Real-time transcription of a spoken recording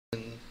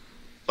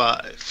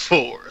5,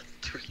 4,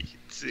 3,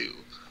 2,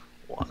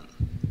 1.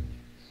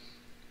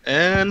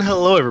 And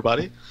hello,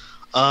 everybody.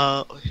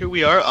 Here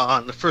we are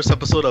on the first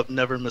episode of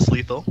Never Miss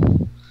Lethal.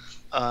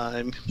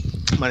 My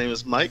name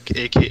is Mike,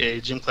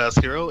 aka Gym Class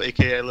Hero,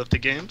 aka I Live to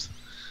Games.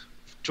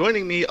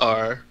 Joining me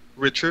are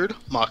Richard,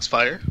 Maux.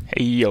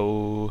 Hey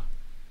yo.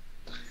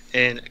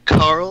 And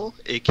Carl,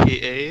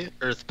 aka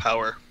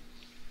EarthP0w3r.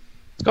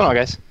 What's going on,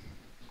 guys?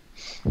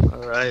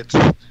 Alright.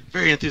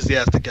 Very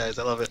enthusiastic, guys.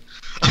 I love it.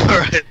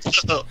 Alright,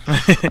 so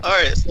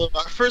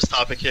our first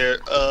topic here,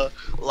 a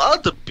lot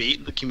of debate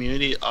in the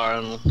community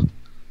on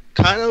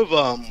kind of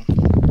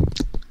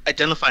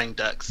identifying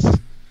decks.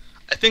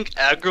 I think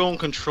aggro and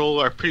control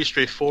are pretty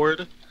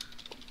straightforward,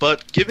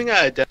 but giving an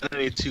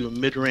identity to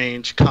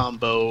mid-range,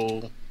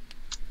 combo,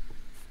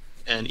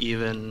 and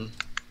even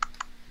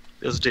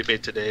there was a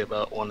debate today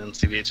about one in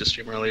CVH's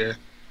stream earlier.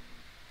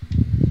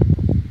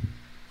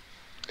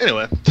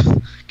 Anyway,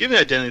 giving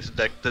identity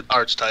to the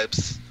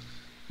archetypes.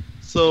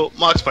 So,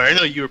 Maux, I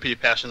know you were pretty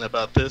passionate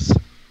about this.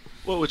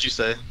 What would you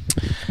say?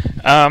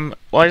 Well,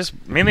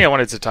 I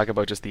wanted to talk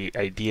about just the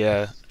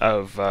idea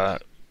of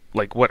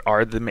what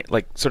are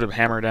the sort of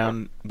hammer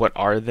down what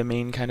are the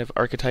main kind of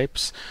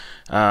archetypes.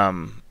 I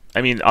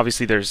mean,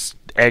 obviously there's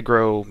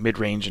aggro,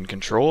 mid-range, and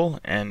control,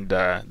 and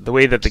the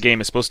way that the game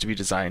is supposed to be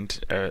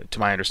designed, to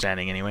my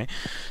understanding anyway,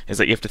 is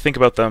that you have to think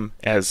about them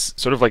as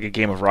sort of like a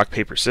game of rock,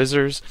 paper,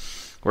 scissors,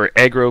 where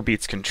aggro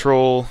beats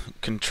control,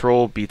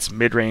 control beats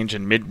mid-range,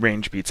 and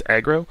mid-range beats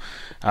aggro.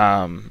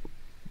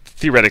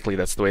 Theoretically,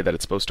 that's the way that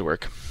it's supposed to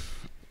work.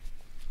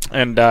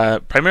 And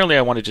primarily,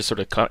 I want to just sort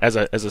of, as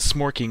a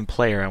smorking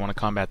player, I want to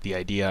combat the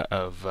idea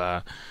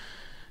of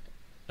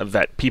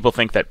that people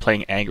think that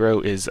playing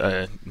aggro is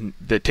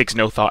that takes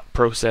no thought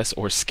process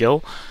or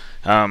skill.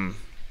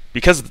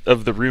 Because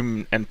of the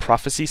rune and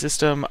prophecy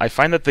system, I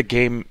find that the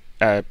game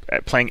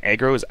playing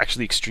aggro is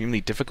actually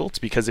extremely difficult,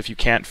 because if you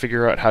can't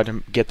figure out how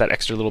to get that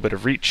extra little bit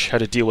of reach, how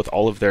to deal with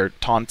all of their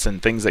taunts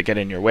and things that get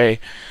in your way,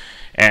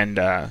 and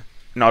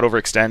not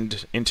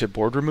overextend into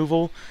board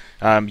removal,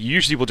 you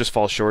usually will just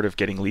fall short of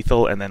getting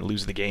lethal and then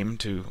lose the game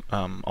to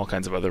all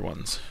kinds of other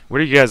ones. What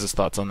are you guys'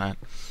 thoughts on that?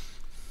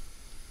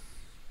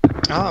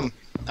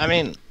 I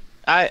mean,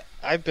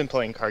 I've been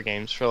playing card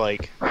games for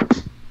like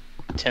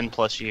 10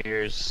 plus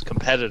years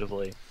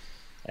competitively,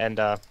 and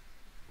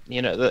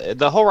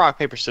the whole rock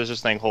paper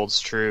scissors thing holds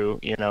true,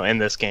 in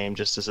this game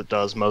just as it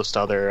does most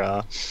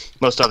other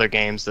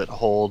games that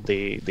hold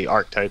the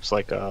archetypes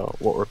like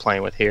what we're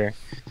playing with here.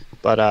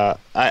 But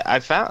I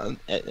found,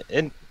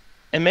 and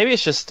maybe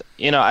it's just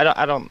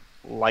I don't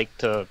like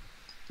to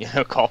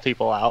call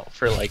people out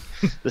for like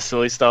the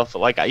silly stuff.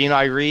 Like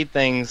I read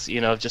things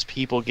of just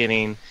people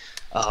getting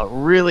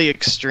really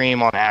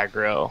extreme on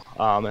aggro,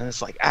 and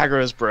it's like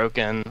aggro is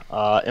broken,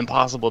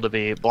 impossible to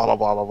beat, blah blah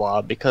blah blah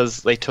blah,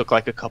 because they took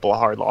like a couple of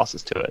hard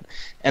losses to it.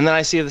 And then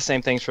I see the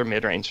same things for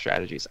mid-range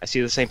strategies. I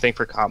see the same thing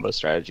for combo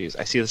strategies.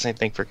 I see the same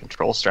thing for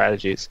control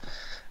strategies.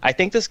 I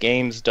think this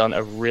game's done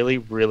a really,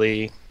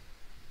 really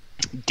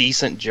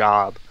decent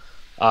job,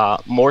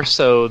 more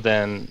so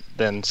than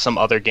some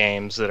other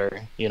games that are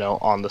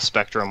on the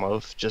spectrum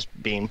of just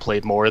being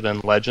played more than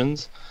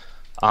Legends.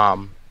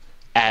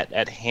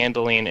 At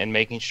handling and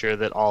making sure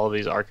that all of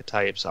these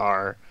archetypes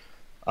are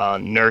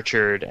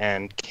nurtured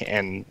and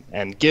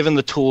given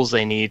the tools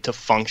they need to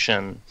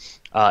function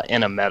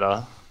in a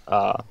meta,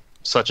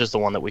 such as the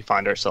one that we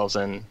find ourselves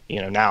in,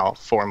 now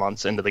 4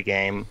 months into the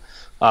game,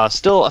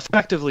 still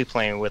effectively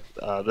playing with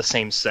the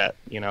same set.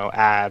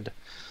 Add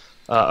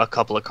a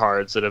couple of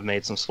cards that have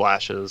made some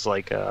splashes,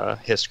 like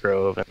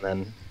Hissgrove and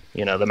then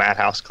the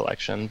Madhouse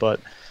collection, but.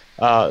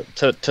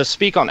 To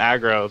speak on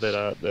aggro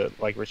that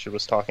like Richard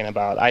was talking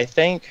about, I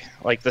think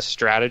like the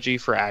strategy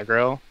for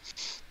aggro,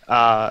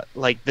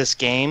 like this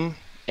game,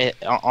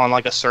 on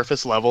like a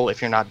surface level, if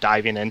you're not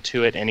diving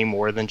into it any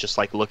more than just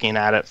like looking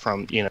at it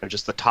from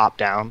just the top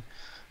down,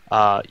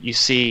 you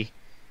see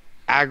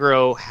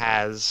aggro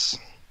has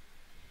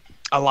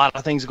a lot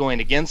of things going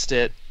against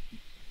it,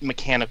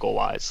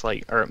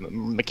 mechanically,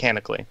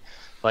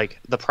 like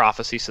the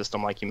prophecy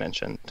system, like you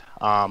mentioned.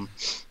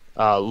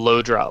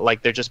 Low drop,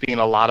 like there just being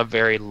a lot of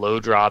very low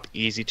drop,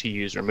 easy to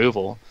use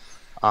removal,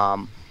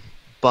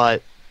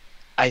 but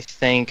I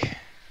think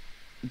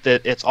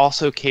that it's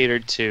also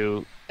catered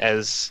to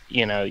as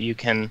you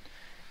can.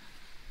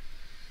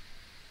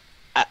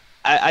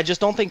 I just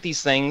don't think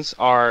these things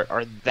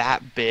are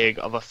that big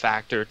of a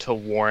factor to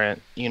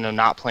warrant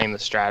not playing the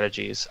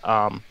strategies.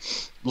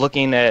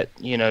 Looking at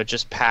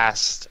just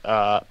past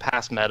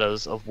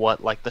metas of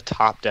what like the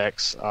top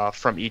decks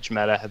from each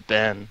meta have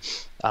been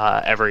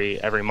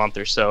every month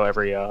or so,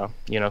 every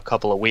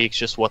couple of weeks,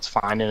 just what's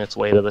finding its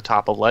way to the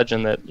top of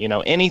Legend, that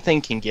anything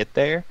can get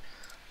there,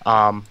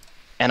 and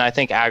I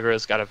think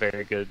aggro's got a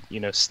very good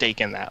stake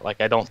in that.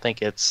 Like I don't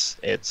think it's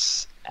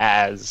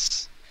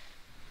as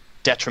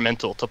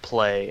detrimental to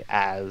play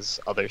as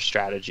other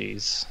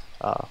strategies.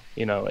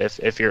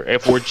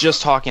 If we're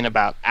just talking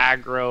about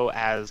aggro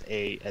as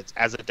a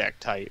deck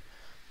type,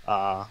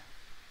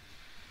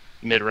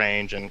 mid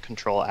range and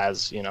control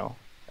as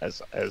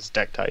as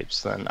deck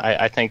types, then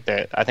I think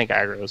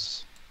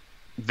aggro's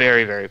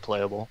very, very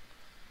playable,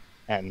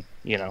 and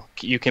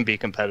you can be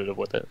competitive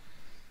with it.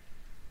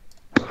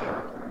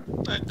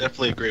 I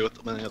definitely agree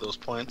with many of those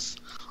points.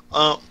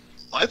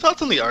 My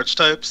thoughts on the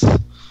archetypes,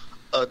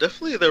 they're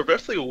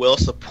definitely well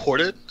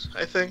supported.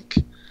 I think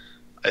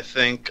there's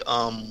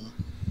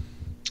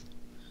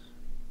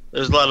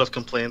a lot of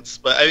complaints,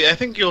 but I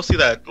think you'll see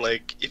that,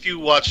 like, if you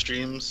watch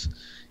streams,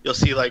 you'll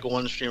see like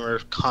one streamer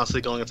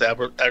constantly going against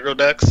aggro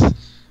decks.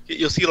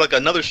 You'll see like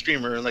another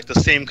streamer in like the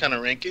same kind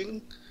of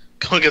ranking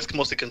going against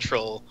mostly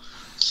control.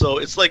 So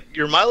it's like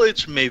your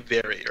mileage may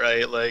vary,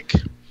 right? Like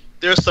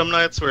there are some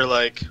nights where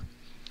like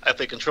I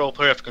play control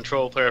player after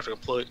control player after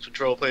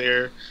control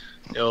player,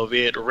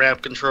 be it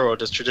ramp control or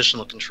just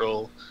traditional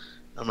control.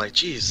 I'm like,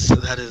 geez,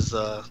 that is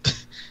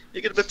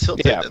you get a bit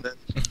tilted. Yeah. And then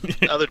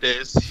other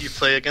days you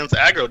play against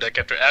aggro deck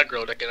after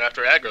aggro deck and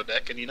after aggro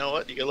deck, and you know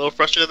what? You get a little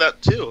frustrated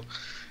at that too.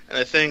 And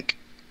I think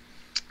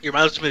your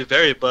mileage may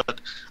vary, but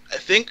I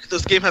think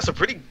this game has a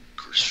pretty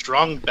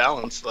strong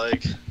balance.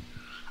 Like,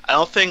 I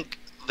don't think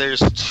there's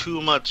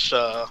too much.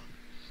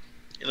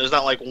 There's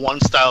not like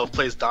one style of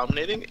play is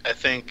dominating. I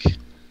think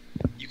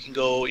you can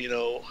go,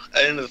 into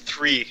the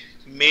three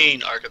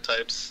main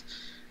archetypes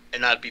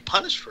and not be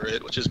punished for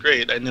it, which is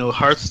great. I know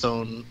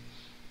Hearthstone,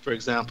 for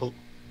example,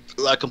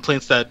 a lot of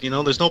complaints that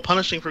there's no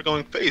punishing for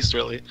going face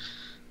really.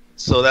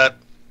 So that,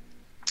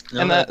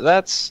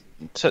 that's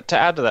to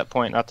add to that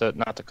point. Not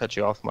to cut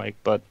you off, Mike,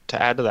 but to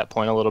add to that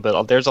point a little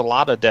bit. There's a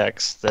lot of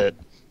decks that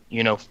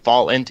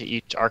fall into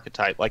each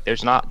archetype. Like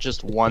there's not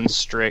just one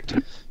strict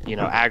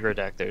aggro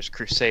deck. There's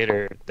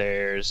Crusader.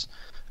 There's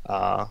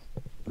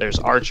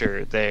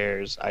Archer.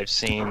 I've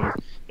seen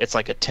it's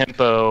like a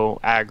tempo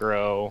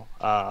aggro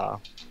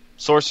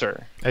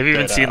sorcerer. I've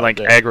even seen like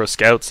aggro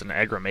scouts and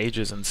aggro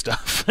mages and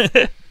stuff.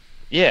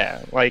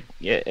 Yeah, like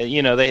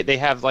they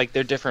have like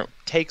their different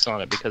takes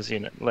on it because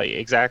like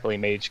exactly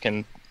mage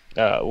can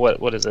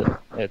what is it?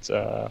 It's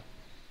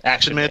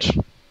action mage.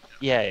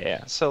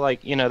 Yeah. So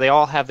like they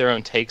all have their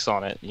own takes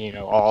on it.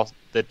 All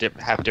that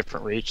have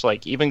different reach.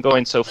 Like even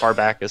going so far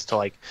back as to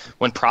like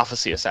when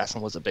Prophecy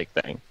Assassin was a big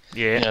thing.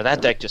 Yeah.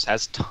 That deck just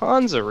has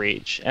tons of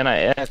reach, and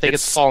I think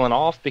it's fallen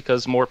off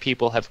because more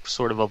people have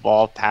sort of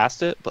evolved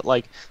past it. But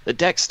like the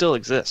deck still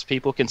exists.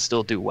 People can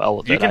still do well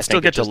with it. You can still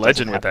get to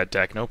legend with that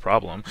deck, no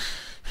problem.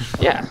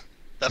 Yeah.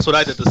 That's what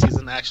I did this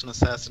season, Action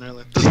Assassin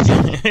earlier.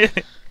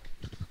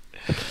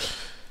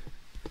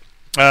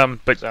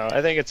 But so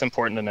I think it's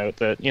important to note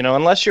that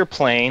unless you're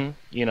playing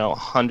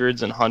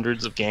hundreds and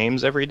hundreds of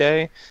games every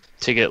day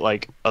to get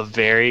like a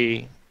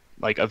variation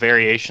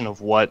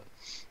of what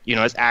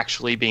is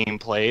actually being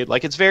played.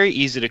 Like it's very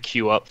easy to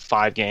queue up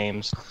 5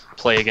 games,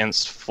 play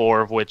against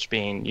 4 of which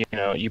being you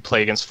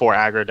play against 4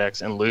 aggro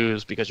decks and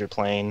lose because you're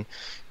playing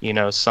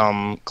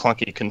some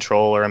clunky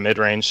control or a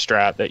mid-range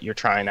strat that you're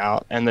trying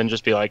out, and then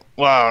just be like,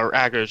 wow,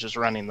 aggro is just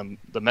running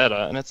the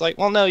meta, and it's like,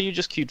 well, no, you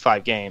just queued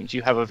 5 games.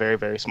 You have a very,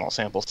 very small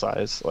sample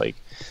size. Like,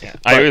 yeah,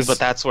 but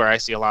that's where I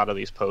see a lot of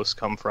these posts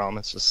come from.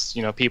 It's just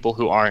people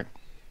who aren't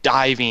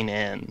diving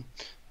in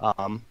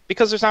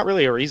because there's not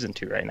really a reason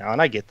to right now,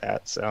 and I get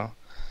that. So.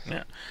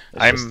 Yeah,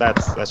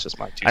 that's just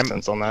my 2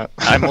 cents on that.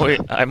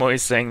 I'm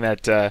always saying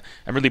that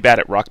I'm really bad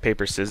at rock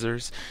paper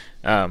scissors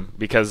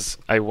because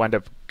I wind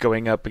up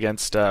going up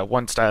against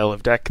one style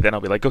of deck. Then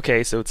I'll be like,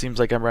 okay, so it seems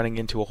like I'm running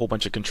into a whole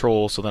bunch of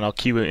control. So then I'll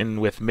queue in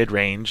with mid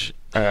range.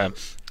 I'll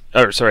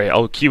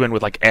queue in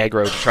with like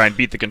aggro to try and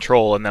beat the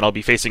control, and then I'll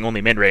be facing only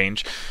mid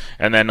range,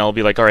 and then I'll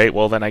be like, all right,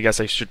 well then I guess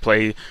I should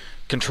play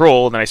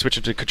control, and then I switch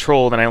into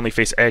control, and then I only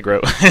face aggro.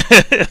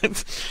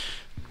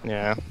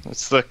 Yeah,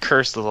 it's the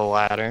curse of the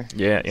ladder.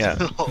 Yeah.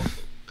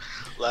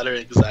 Ladder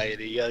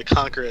anxiety. You gotta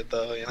conquer it,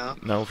 though.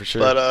 No, for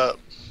sure. But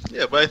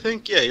but I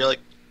think you're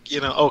like,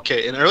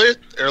 okay. And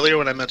earlier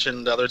when I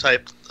mentioned the other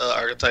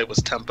archetype was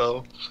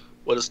tempo.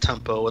 What is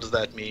tempo? What does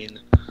that mean?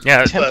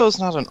 Yeah, tempo's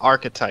not an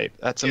archetype.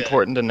 That's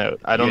important to note.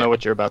 I don't know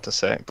what you're about to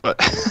say, but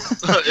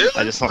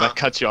I just want to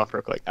cut you off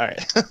real quick. All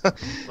right.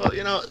 Well,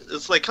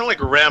 it's like kind of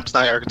like ramp's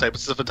not archetype.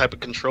 It's a different type of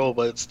control,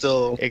 but it's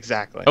still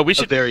exactly a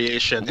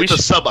variation. It's a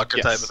sub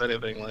archetype, if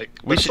anything. Like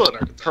still an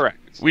archetype.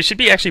 Correct. We should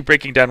be actually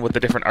breaking down what the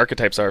different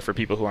archetypes are for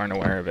people who aren't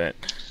aware of it.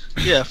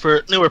 Yeah,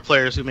 for newer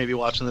players who may be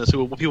watching this,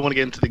 who people want to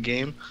get into the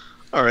game.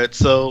 All right,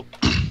 so.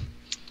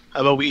 How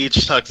about we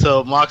each talk?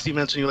 So, Maux, you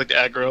mentioned you like the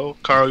aggro.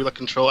 Carl, you like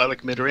control. I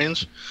like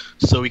mid-range.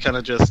 So we kind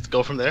of just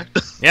go from there.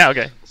 Yeah,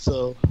 okay.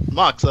 So,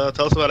 Maux,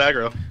 tell us about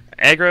aggro.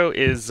 Aggro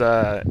is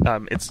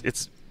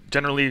it's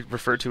generally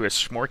referred to as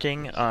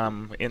schmorking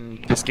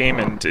in this game,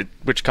 and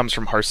which comes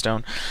from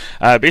Hearthstone.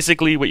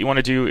 Basically, what you want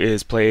to do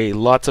is play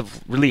lots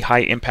of really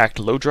high-impact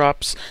low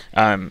drops,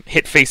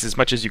 hit face as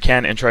much as you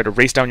can, and try to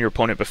race down your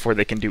opponent before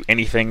they can do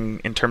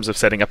anything in terms of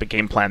setting up a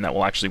game plan that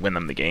will actually win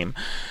them the game.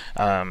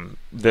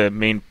 The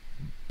main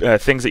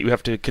things that you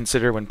have to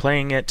consider when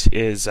playing it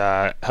is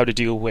how to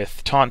deal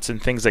with taunts and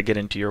things that get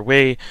into your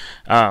way,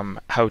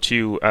 how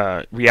to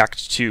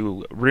react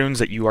to runes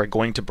that you are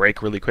going to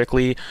break really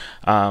quickly,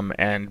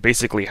 and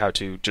basically how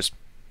to just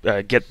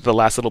get the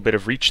last little bit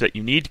of reach that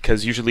you need,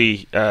 because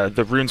usually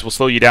the runes will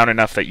slow you down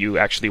enough that you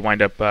actually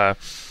wind up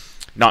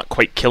not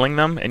quite killing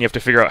them, and you have to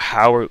figure out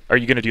how are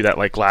you going to do that,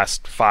 like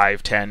last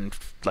 5, 10,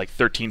 like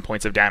 13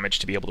 points of damage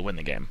to be able to win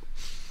the game.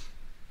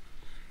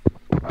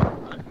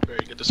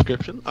 Very good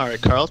description. All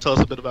right, Carl, tell us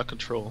a bit about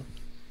control.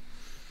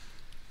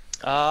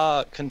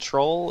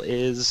 Control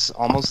is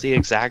almost the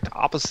exact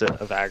opposite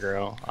of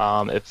aggro.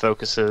 It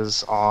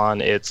focuses on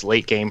its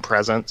late game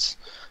presence,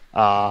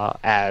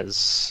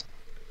 as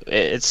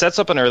it sets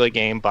up an early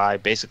game by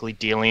basically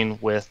dealing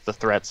with the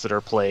threats that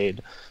are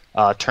played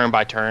turn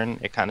by turn.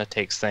 It kind of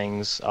takes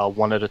things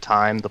one at a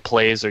time. The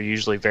plays are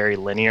usually very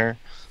linear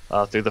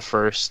through the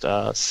first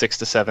 6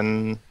 to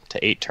 7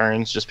 to 8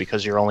 turns, just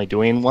because you're only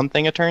doing one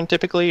thing a turn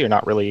typically. You're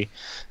not really,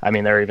 I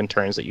mean, there are even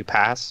turns that you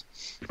pass.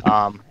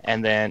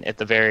 And then at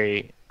the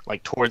very,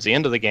 like towards the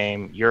end of the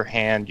game, you're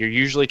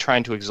usually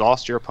trying to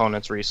exhaust your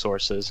opponent's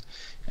resources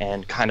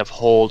and kind of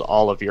hold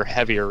all of your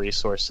heavier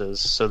resources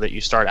so that you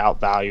start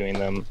outvaluing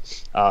them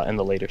in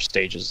the later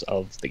stages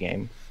of the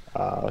game.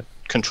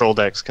 Control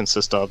decks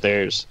consist of,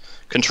 there's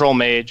Control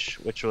Mage,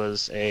 which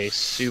was a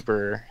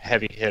super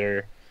heavy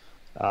hitter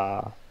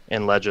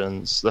in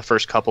Legends the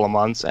first couple of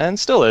months, and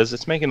still is.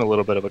 It's making a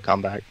little bit of a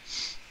comeback.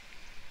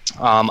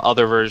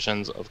 Other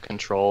versions of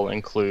Control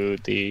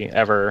include the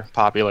ever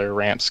popular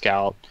Ramp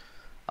Scout,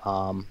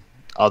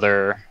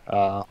 other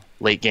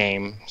late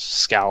game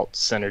Scout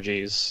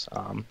synergies,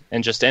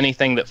 and just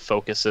anything that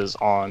focuses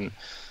on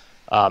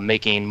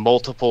making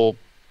multiple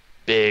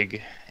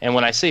big, and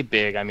when I say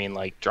big, I mean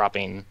like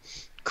dropping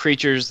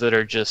creatures that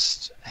are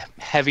just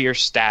heavier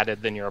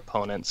statted than your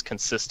opponents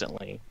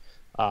consistently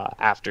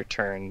after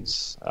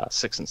turns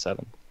 6 and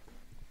 7.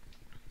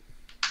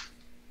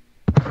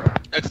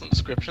 Excellent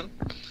description.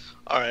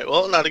 All right,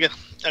 well, not again.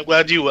 I'm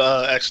glad you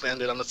actually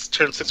ended on this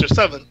turn 6 or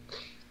 7.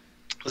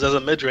 Because as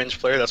a mid-range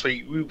player, that's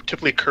why we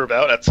typically curve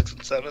out at 6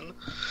 and 7.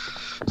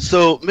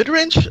 So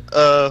mid-range,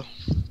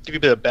 give you a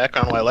bit of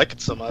background why I like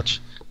it so much.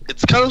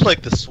 It's kind of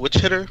like the switch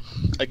hitter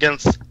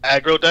against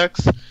aggro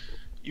decks.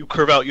 You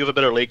curve out, you have a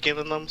better late game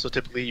than them. So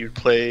typically you'd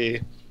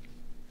play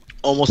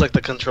almost like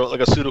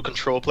a pseudo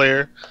control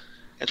player,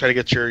 and try to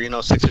get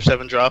your 6 or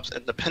 7 drops.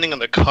 And depending on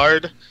the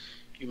card,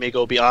 you may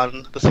go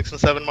beyond the 6 and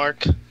 7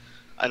 mark.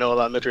 I know a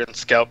lot of mid-range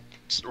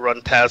scouts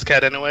run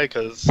Tazcat anyway,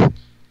 because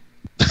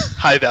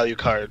high value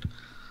card.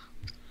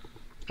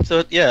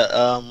 So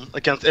yeah,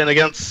 against and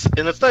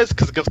it's nice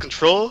because against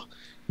control,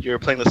 you're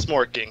playing the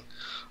Smorking.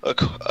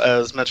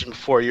 As mentioned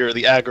before, you're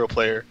the aggro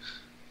player.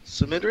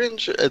 So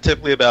mid-range,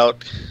 typically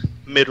about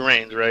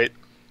mid-range, right?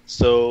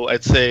 So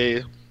I'd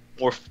say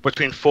more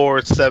between 4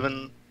 and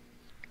 7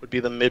 would be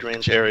the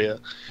mid-range area.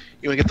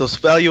 You want to get those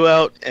value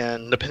out,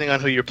 and depending on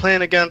who you're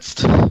playing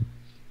against,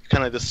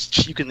 kind of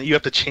you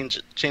have to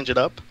change it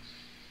up.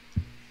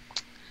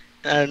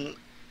 And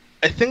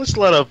I think there's a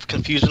lot of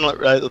confusion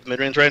with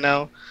mid-range right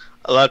now.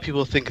 A lot of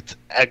people think it's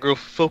aggro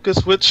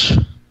focused, which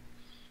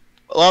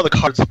a lot of the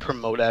cards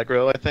promote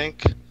aggro, I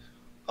think.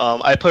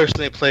 I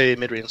personally play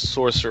mid-range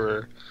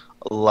Sorcerer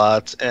a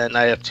lot, and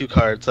I have 2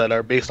 cards that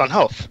are based on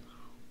health,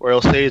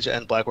 Royal Sage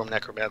and Blackworm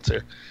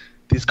Necromancer.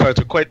 These cards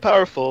are quite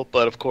powerful,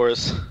 but of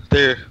course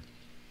they're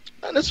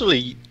not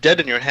necessarily dead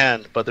in your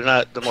hand, but they're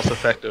not the most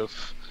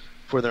effective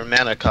for their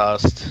mana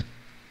cost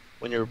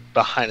when you're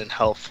behind in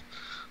health.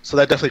 So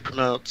that definitely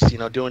promotes,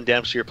 doing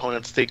damage to your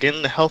opponents to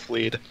gain the health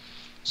lead.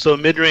 So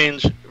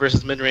mid-range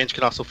versus mid-range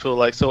can also feel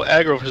like, so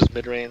aggro versus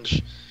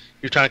mid-range,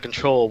 you're trying to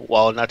control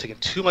while not taking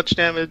too much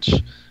damage.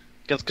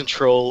 Against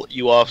control,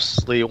 you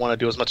obviously want to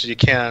do as much as you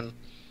can,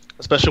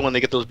 especially when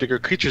they get those bigger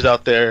creatures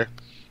out there.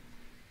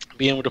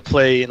 Being able to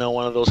play,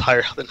 one of those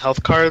higher than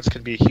health cards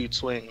can be a huge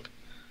swing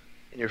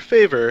in your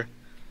favor,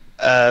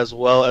 as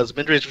well as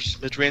mid-range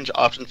versus mid-range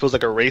often feels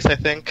like a race, I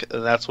think,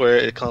 and that's where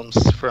it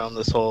comes from,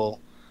 this whole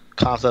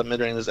concept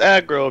mid-range is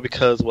aggro,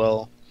 because,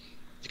 well,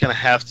 you kind of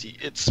have to,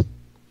 this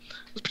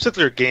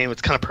particular game,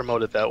 it's kind of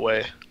promoted that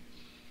way.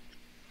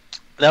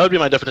 That would be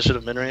my definition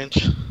of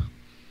mid-range.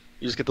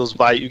 You just get those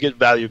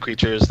value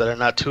creatures that are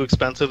not too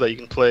expensive that you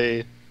can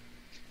play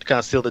to kind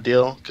of seal the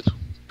deal.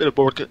 Bit of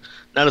board,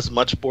 not as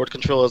much board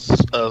control as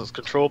a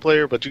control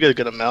player, but you get a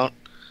good amount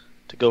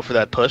to go for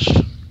that push.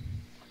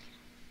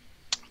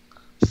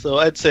 So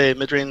I'd say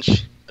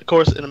mid-range, of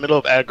course, in the middle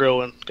of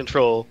aggro and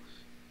control,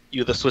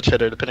 you're the switch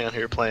hitter depending on who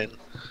you're playing.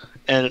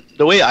 And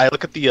the way I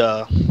look at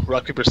the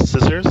rock, paper,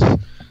 scissors,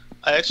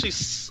 I actually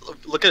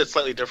look at it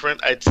slightly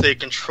different. I'd say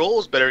control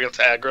is better against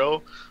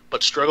aggro,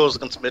 but struggles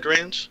against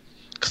mid-range.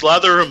 Because a lot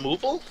of the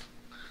removal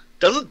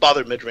doesn't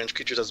bother mid-range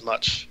creatures as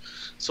much.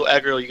 So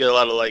aggro, you get a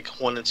lot of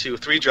 1 and 2,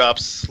 3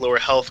 drops, lower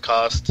health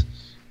cost.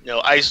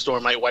 Ice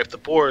Storm might wipe the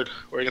board,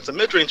 where against a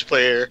mid-range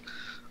player,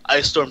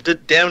 Ice Storm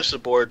did damage the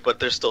board, but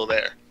they're still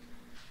there.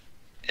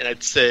 And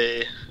I'd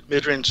say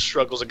mid-range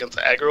struggles against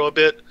aggro a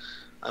bit.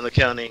 On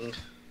accounting,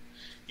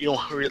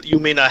 you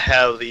may not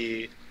have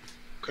the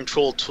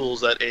control tools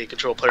that a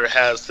control player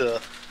has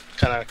to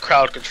kind of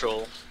crowd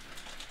control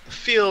the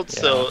field,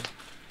 so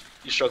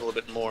you struggle a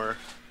bit more.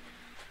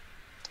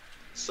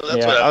 So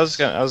that's what I was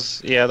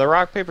the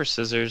rock paper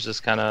scissors is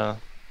kind of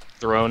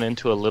thrown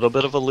into a little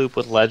bit of a loop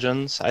with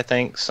Legends. I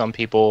think some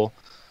people,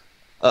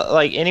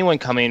 like anyone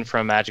coming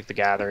from Magic the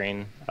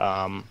Gathering,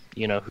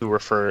 who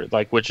refer,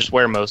 which is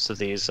where most of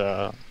these,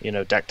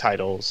 deck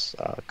titles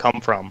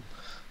come from,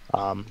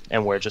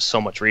 and where just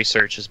so much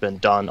research has been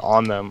done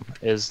on them,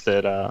 is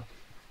that,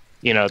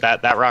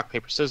 that rock,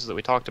 paper, scissors that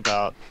we talked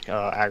about,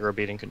 aggro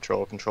beating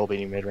control, control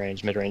beating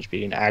mid-range, mid-range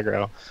beating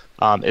aggro,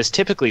 is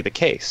typically the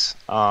case.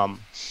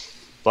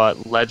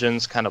 But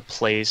Legends kind of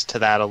plays to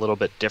that a little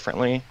bit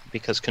differently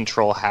because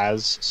control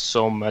has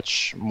so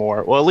much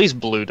more. Well, at least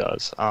Blue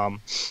does.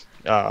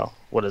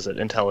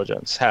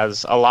 Intelligence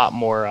has a lot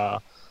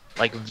more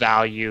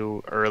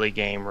value early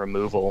game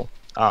removal.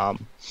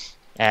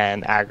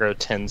 And aggro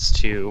tends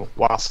to,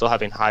 while still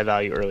having high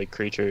value early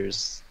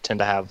creatures, tend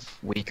to have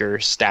weaker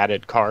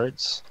statted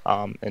cards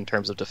in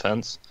terms of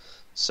defense.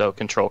 So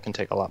control can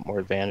take a lot more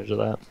advantage of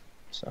that.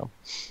 So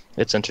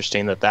it's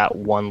interesting that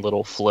one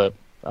little flip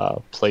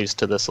plays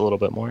to this a little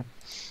bit more,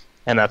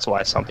 and that's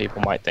why some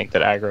people might think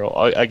that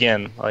aggro,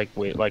 again, like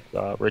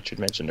Richard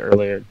mentioned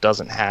earlier,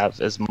 doesn't have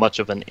as much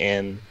of an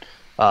in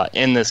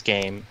this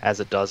game as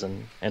it does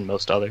in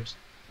most others.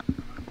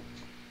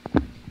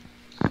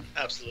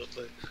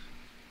 Absolutely,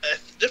 I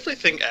definitely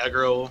think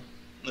aggro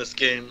in this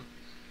game.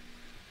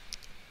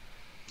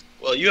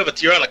 Well, you're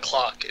on a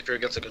clock if you're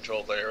against a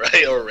control player,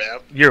 right, or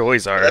ramp. You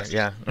always are,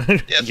 yeah.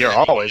 You're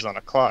always on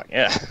a clock,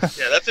 yeah.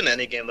 Yeah, that's in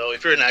any game, though.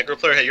 If you're an aggro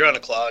player, hey, you're on a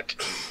clock.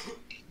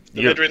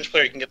 The mid-range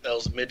player, you can get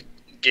those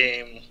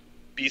mid-game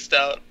beast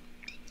out.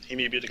 He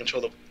may be able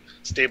to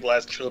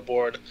stabilize, control the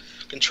board.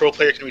 Control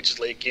player can reach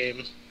his late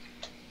game.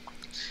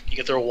 You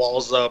can throw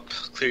walls up,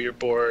 clear your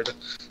board,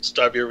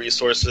 starve your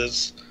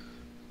resources.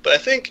 But I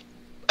think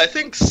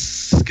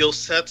skill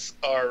sets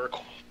are...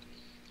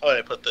 How would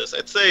I put this?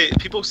 I'd say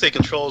people say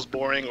control is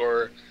boring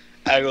or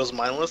aggro is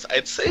mindless.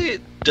 I'd say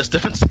just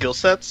different skill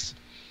sets.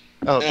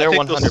 Oh, they're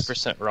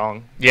 100%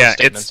 wrong. Yeah,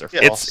 it's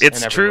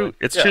true.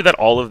 It's true that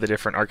all of the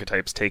different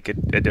archetypes take a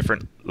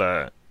different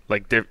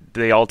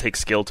they all take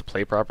skill to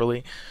play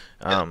properly.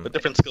 A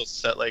different skill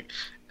set.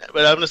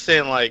 But I'm just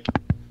saying I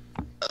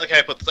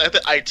have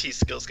the IT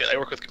skill set. I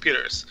work with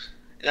computers.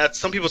 And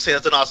some people say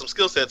that's an awesome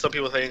skill set. Some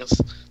people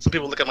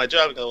look at my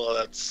job and go, well,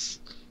 that's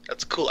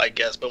cool, I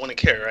guess, but I wouldn't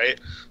care, right?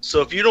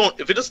 So if the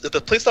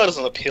playstyle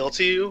doesn't appeal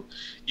to you,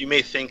 you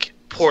may think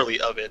poorly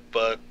of it.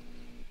 But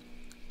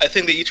I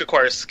think they each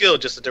require skill,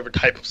 just a different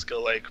type of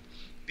skill. Like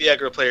the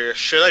aggro player,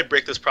 should I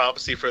break this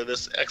prophecy for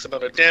this X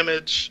amount of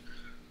damage?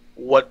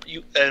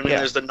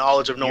 There's the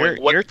knowledge of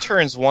knowing your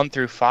turns 1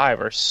 through 5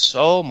 are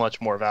so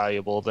much more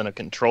valuable than a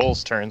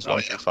control's turns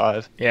 1 through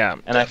 5. Yeah, and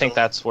definitely. I think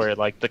that's where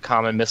the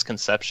common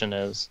misconception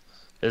is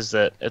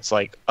that it's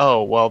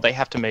they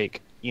have to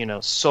make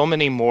so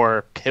many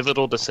more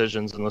pivotal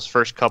decisions in those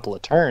first couple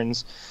of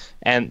turns,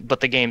 but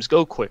the games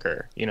go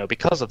quicker,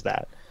 because of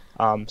that.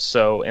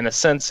 So in a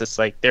sense, it's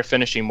they're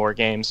finishing more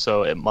games,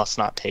 so it must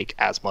not take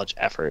as much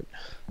effort.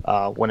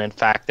 When in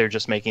fact they're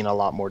just making a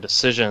lot more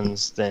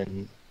decisions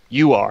than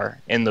you are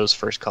in those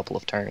first couple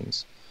of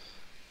turns.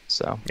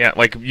 So yeah,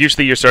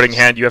 usually your starting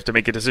hand, you have to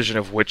make a decision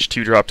of which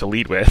 2-drop to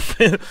lead with,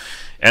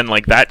 and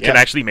that can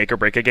actually make or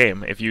break a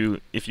game. If you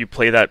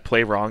play that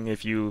play wrong,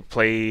 if you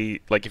play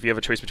if you have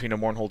a choice between a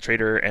Mournhold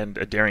Trader and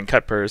a Daring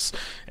Cut Purse,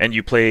 and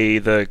you play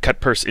the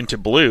Cut Purse into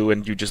blue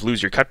and you just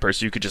lose your Cut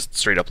Purse, you could just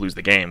straight up lose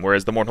the game.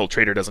 Whereas the Mournhold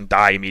Trader doesn't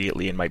die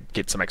immediately and might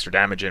get some extra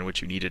damage in,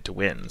 which you needed to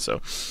win.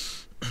 So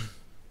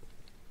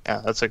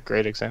yeah, that's a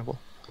great example.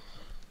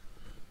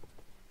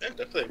 Yeah,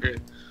 definitely agree.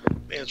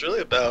 It's really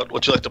about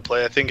what you like to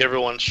play. I think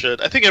everyone should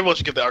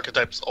give the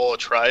archetypes all a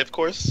try, of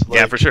course.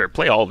 Yeah, for sure.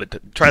 Play all of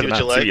it. Try them out.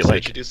 See what you like.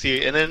 What you do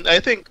see. And then I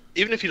think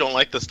even if you don't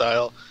like the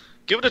style,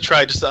 give it a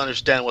try just to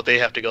understand what they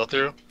have to go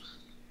through.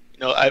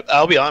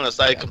 I'll be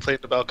honest. I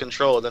complained about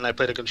control, then I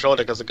played a control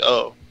deck. I was like,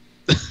 oh,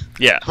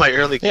 yeah, my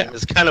early game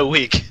is kind of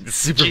weak. It's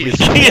super weak.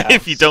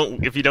 If you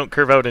don't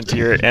curve out into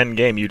your end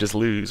game, you just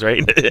lose,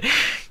 right?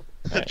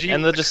 Right.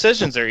 And the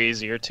decisions are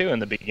easier too in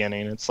the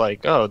beginning. It's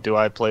do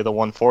I play the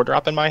 1/4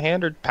 drop in my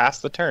hand or pass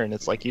the turn?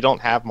 It's you don't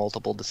have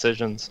multiple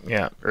decisions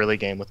early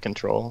game with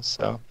control.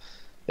 So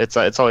it's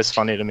always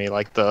funny to me,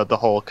 the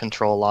whole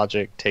control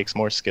logic takes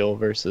more skill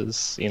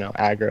versus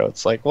aggro.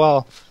 It's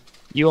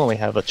you only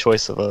have a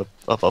choice of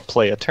a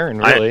play a turn,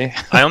 really.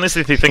 I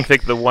honestly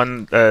think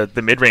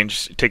the mid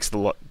range takes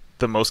the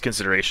most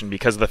consideration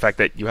because of the fact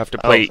that you have to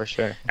play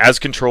as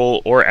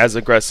control or as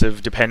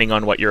aggressive depending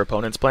on what your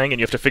opponent's playing, and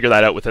you have to figure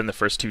that out within the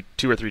first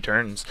two or three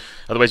turns.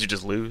 Otherwise, you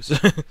just lose.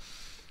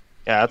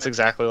 Yeah, that's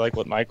exactly like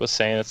what Mike was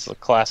saying. It's a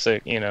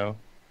classic,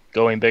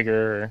 going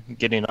bigger or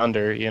getting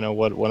under.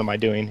 What am I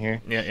doing here?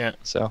 Yeah.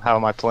 So how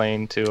am I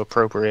playing to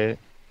appropriate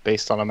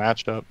based on a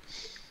matchup?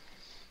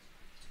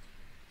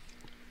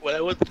 What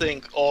I would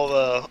think all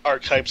the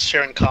archetypes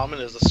share in common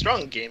is a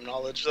strong game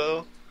knowledge,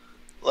 though.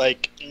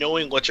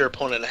 Knowing what your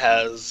opponent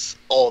has,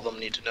 all of them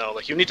need to know.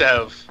 You need to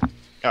have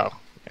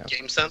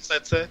game sense,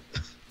 I'd say.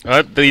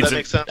 Does that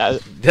make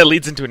sense? That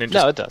leads into an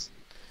interesting... No, it does.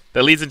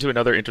 That leads into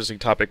another interesting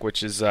topic,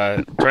 which is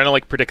trying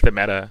to predict the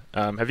meta.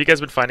 Have you guys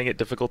been finding it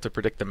difficult to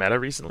predict the meta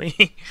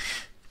recently?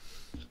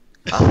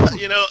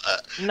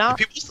 Not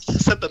people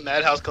said the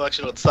Madhouse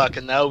collection would suck,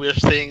 and now we're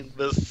seeing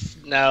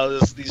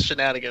these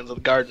shenanigans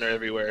with Gardner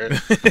everywhere.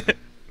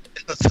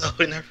 So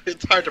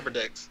it's hard to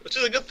predict, which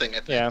is a good thing, I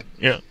think.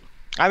 Yeah.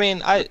 I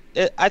mean,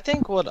 I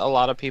think what a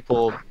lot of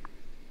people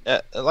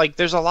like,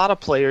 there's a lot of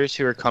players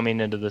who are coming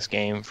into this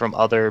game from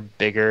other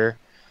bigger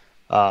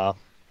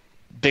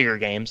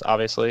games,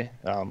 obviously,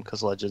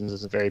 because Legends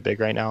is very big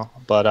right now.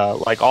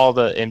 But like all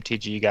the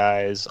MTG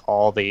guys,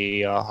 all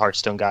the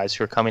Hearthstone guys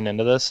who are coming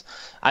into this,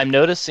 I'm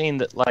noticing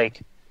that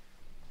like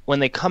when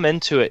they come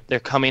into it, they're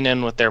coming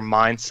in with their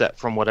mindset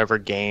from whatever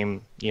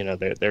game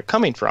they're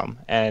coming from,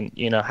 and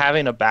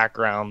having a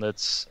background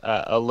that's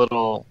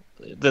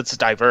that's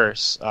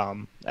diverse,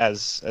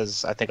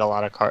 as I think a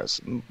lot of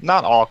cards,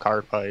 not all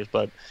card players,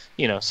 but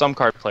some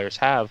card players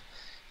have.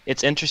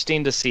 It's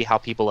interesting to see how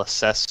people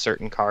assess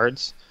certain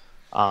cards.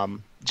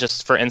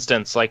 Just for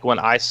instance, like when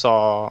I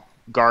saw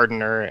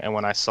Gardener and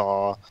when I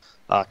saw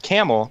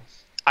Camel,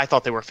 I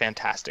thought they were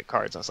fantastic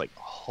cards. I was like,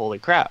 holy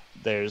crap,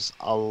 there's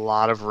a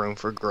lot of room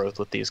for growth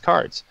with these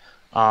cards.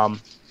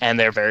 And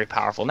they're very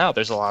powerful now.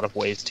 There's a lot of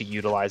ways to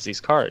utilize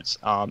these cards.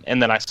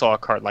 And then I saw a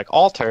card like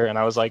Alter, and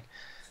I was like,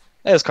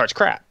 hey, this card's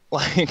crap.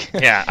 Like,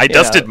 yeah, I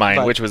dusted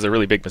mine, which was a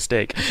really big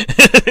mistake.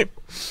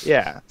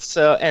 Yeah.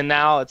 So, and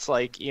now it's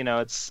like,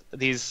 it's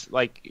these,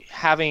 like,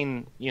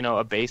 having,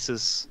 a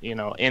basis,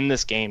 in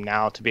this game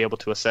now to be able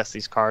to assess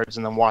these cards,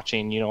 and then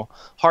watching,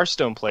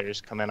 Hearthstone players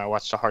come in. I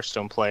watched a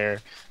Hearthstone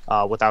player,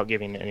 without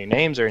giving any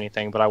names or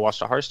anything, but I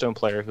watched a Hearthstone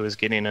player who was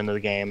getting into the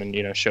game and,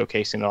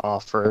 showcasing it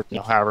off for,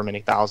 however many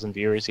thousand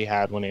viewers he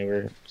had when he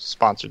were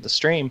sponsored the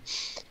stream.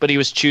 But he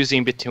was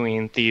choosing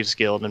between Thieves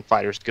Guild and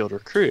Fighters Guild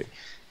Recruit.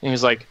 And he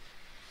was like,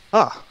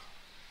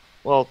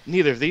 well,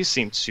 neither of these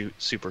seem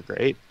super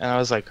great. And I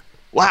was like,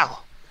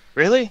 wow,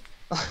 really?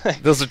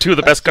 Those are two of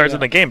the best cards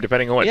in the game,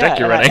 depending on what deck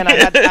you're running. And I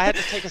had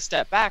to take a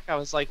step back. I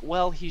was like,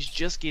 well, he's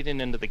just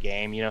getting into the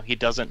game. He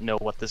doesn't know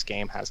what this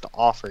game has to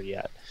offer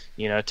yet.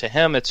 To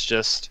him, it's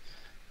just,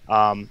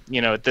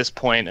 at this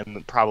point,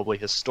 and probably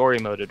his story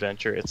mode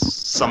adventure, it's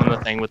summon the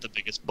thing with the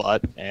biggest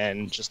butt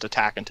and just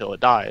attack until it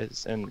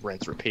dies and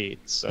rinse repeat.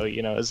 So,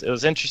 it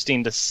was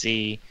interesting to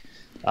see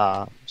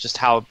just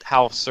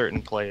how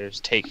certain players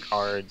take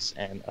cards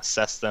and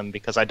assess them,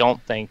 because I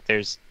don't think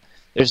there's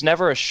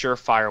never a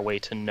surefire way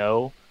to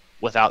know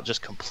without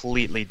just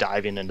completely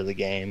diving into the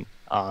game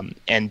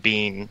and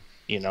being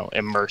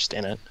immersed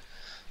in it.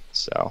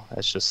 So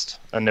that's just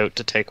a note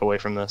to take away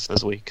from this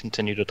as we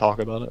continue to talk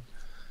about it.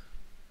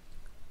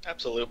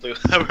 Absolutely.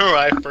 I remember when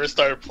I first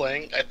started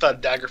playing, I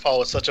thought Daggerfall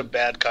was such a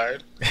bad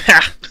card.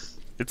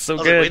 It's so I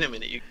was good. Like, wait a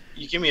minute,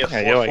 you give me a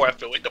 4/4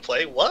 after wait to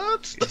play?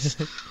 What?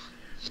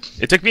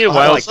 It took me a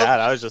while. Like that.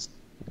 I was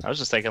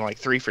just thinking like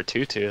 3 for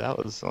 2/2.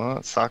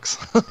 That sucks.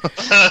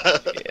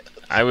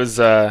 I was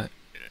a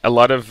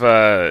lot of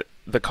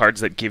the cards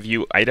that give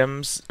you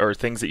items or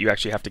things that you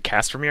actually have to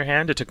cast from your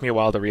hand. It took me a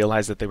while to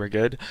realize that they were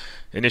good.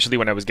 Initially,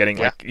 when I was getting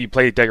like, you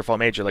play Daggerfall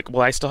Mage, you're like,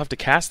 well, I still have to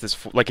cast this.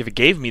 Like, if it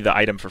gave me the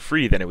item for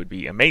free, then it would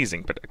be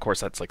amazing. But of course,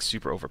 that's like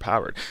super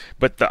overpowered.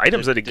 But the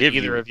items that it gives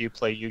you. Did either of you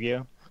play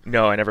Yu-Gi-Oh?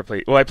 No, I never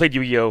played. Well, I played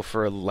Yu-Gi-Oh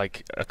for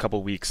like a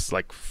couple weeks,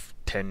 like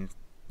 10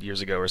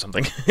 years ago or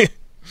something.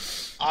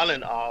 On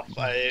and off.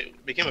 I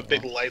became a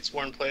big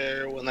Lightsworn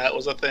player when that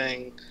was a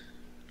thing.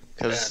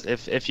 Because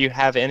if you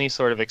have any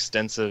sort of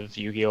extensive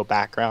Yu-Gi-Oh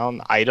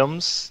background,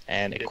 items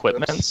and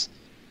equipments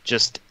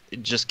just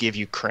give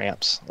you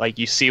cramps. Like,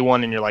 you see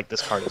one and you're like,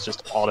 this card is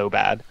just auto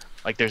bad.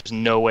 Like, there's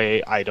no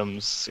way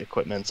items,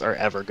 equipments are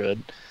ever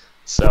good.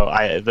 So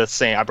I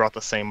brought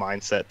the same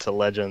mindset to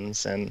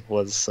Legends and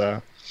was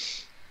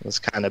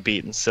kind of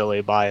beaten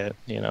silly by it.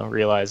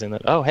 Realizing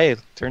that, oh hey,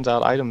 turns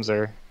out items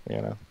are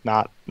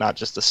not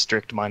just a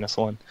strict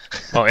 -1.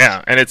 Oh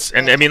yeah,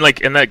 and I mean,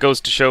 like, and that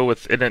goes to show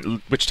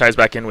which ties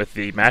back in with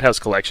the Madhouse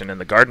collection and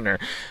the Gardener.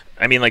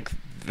 I mean, like,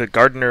 the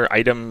Gardener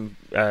item,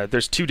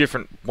 there's two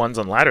different ones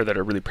on ladder that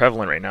are really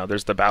prevalent right now.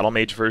 There's the Battle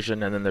Mage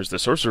version, and then there's the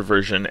Sorcerer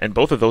version, and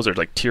both of those are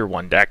like tier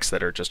 1 decks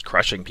that are just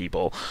crushing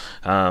people.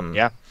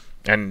 Yeah,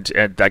 and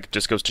that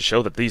just goes to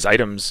show that these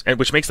items, and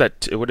which makes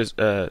that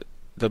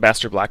the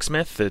Master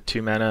Blacksmith, the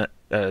 2-mana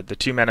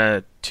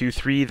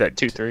 2/3 that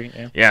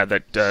 2/3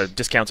 that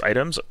discounts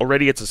items.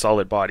 Already it's a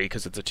solid body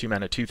because it's a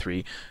 2-mana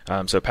 2/3,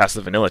 so it passes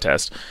the vanilla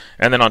test.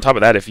 And then on top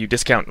of that, if you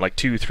discount like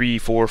 2, 3,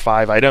 4,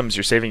 5 items,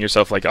 you're saving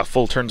yourself like a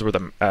full turn's worth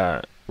of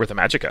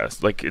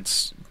magicka. Like,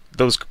 it's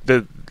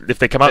if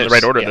they come out in the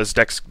right order, those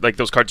decks, like,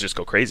 those cards just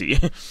go crazy.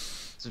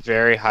 It's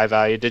very high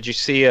value. Did you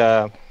see?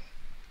 I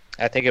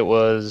think it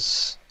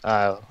was.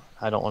 I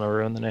don't want to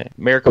ruin the name.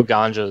 Miracle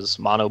Ganja's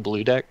mono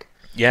blue deck.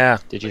 Yeah.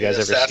 Did you guys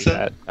ever see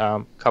that?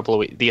 Couple of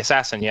weeks. The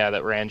Assassin,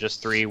 that ran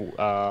just 3.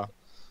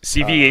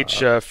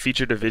 CVH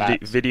featured a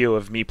video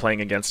of me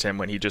playing against him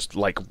when he just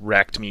like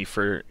wrecked me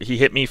he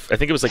hit me, I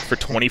think it was like for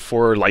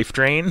 24 life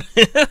drain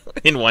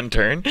in one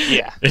turn.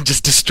 Yeah. It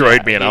just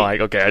destroyed me, and I'm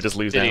like, okay, I just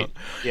lose now.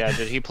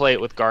 Did he play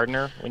it with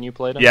Gardener when you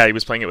played him? Yeah, he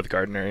was playing it with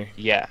Gardener.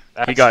 Yeah,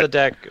 that's the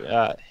deck.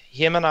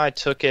 him and I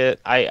took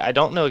it. I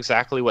don't know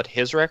exactly what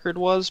his record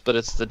was, but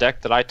it's the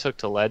deck that I took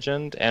to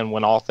Legend, and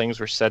when all things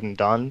were said and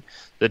done,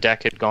 the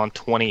deck had gone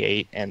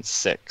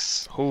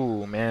 28-6.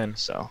 Oh man.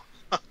 So,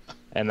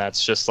 and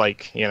that's just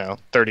like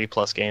 30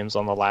 plus games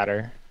on the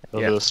ladder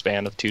over the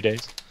span of 2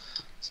 days.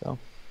 So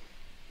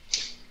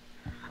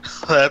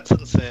That's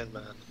insane,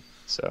 man.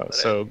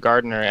 So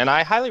Gardner, and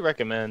I highly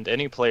recommend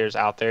any players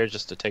out there,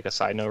 just to take a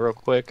side note real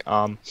quick.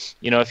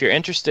 If you're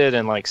interested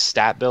in like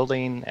stat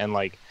building and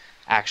like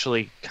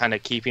actually kind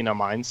of keeping a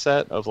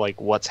mindset of like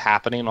what's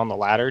happening on the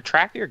ladder,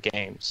 track your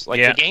games.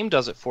 Like the game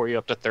does it for you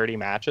up to 30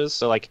 matches,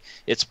 so like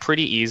it's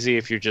pretty easy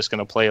if you're just going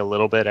to play a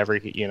little bit every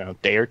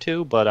day or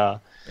two. But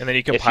and then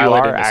you can if you it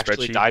are in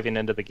actually spreadsheet. diving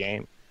into the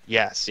game,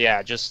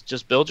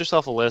 just build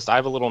yourself a list. I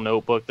have a little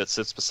notebook that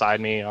sits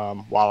beside me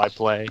while I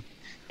play.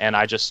 And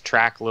I just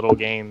track little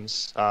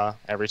games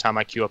every time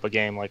I queue up a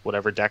game, like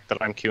whatever deck that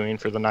I'm queuing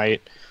for the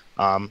night.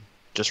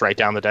 Just write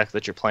down the deck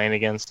that you're playing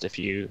against. If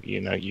you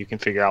can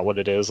figure out what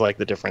it is, like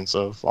the difference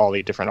of all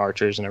the different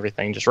archers and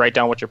everything. Just write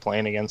down what you're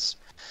playing against,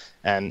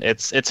 and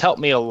it's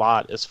helped me a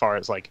lot as far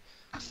as like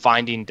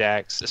finding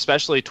decks,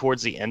 especially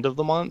towards the end of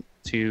the month,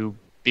 to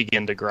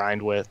begin to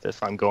grind with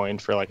if I'm going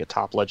for like a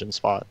top legend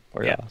spot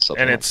or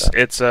something. And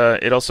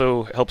it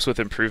also helps with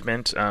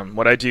improvement.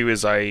 What I do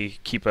is I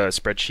keep a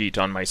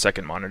spreadsheet on my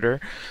second monitor,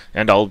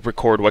 and I'll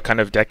record what kind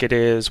of deck it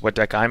is, what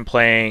deck I'm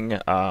playing,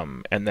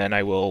 and then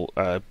I will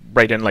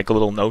write in like a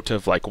little note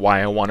of like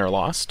why I won or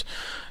lost.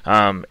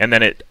 And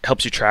then it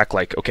helps you track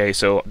like, okay,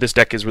 so this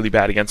deck is really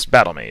bad against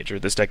Battle Mage, or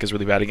this deck is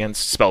really bad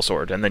against Spell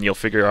Sword, and then you'll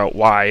figure out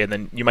why, and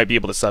then you might be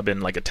able to sub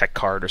in like a tech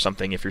card or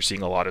something if you're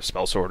seeing a lot of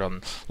Spell Sword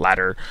on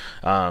ladder.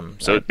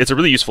 So it's a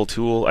really useful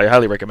tool. I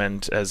highly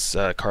recommend, as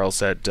Carl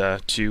said,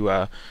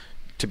 to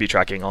be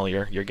tracking all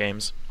your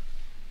games.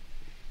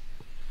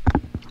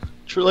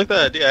 True, like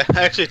that idea.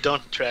 I actually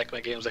don't track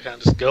my games. I kind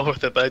of just go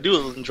with it, but I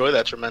do enjoy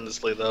that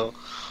tremendously, though.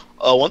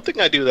 One thing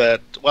I do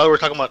that, while we're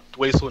talking about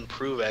ways to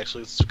improve,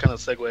 actually, it's kind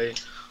of a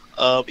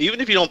segue. Even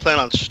if you don't plan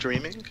on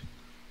streaming,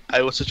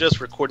 I would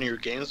suggest recording your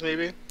games,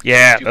 maybe.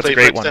 Yeah, if you that's play a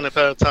great for one. extended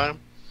period of time.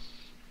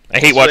 I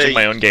hate watching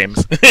my own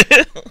games.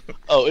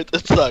 Oh, it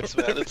sucks,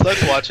 man. It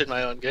sucks watching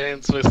my own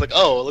games. So it's like,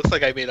 oh, it looks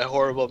like I made a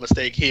horrible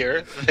mistake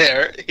here,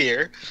 there,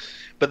 here.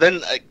 But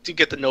then I do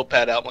get the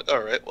notepad out. I'm like,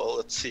 all right, well,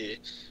 let's see.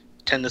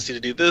 Tendency to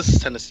do this,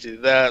 tendency to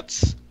do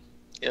that.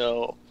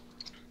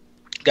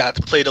 Got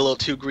played a little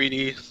too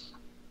greedy.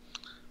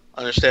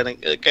 Understanding,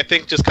 like, I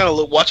think just kind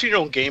of watching your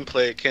own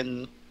gameplay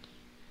can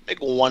make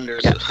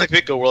wonders. Like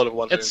make a world of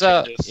wonders.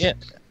 It's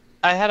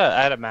I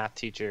had a math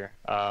teacher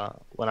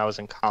when I was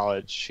in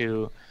college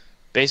who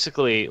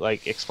basically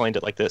like explained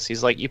it like this.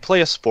 He's like, you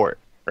play a sport,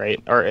 right?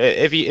 Or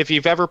if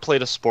you've ever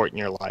played a sport in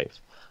your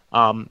life,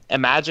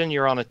 imagine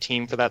you're on a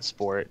team for that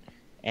sport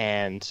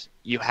and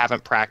you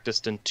haven't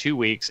practiced in 2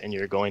 weeks and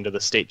you're going to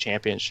the state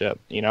championship.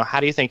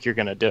 How do you think you're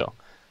going to do?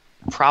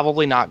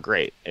 Probably not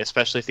great,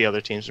 especially if the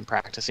other team's been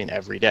practicing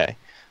every day.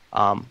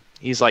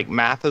 He's like,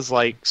 math is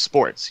like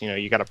sports.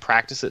 You got to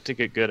practice it to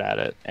get good at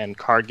it. And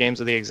card games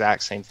are the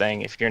exact same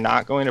thing. If you're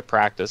not going to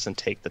practice and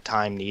take the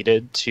time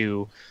needed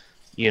to,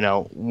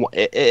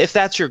 if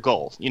that's your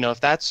goal,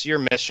 if that's your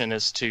mission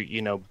is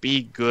to,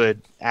 be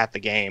good at the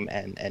game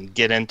and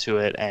get into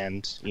it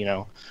and,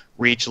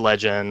 reach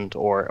legend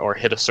or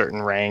hit a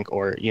certain rank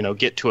or,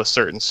 get to a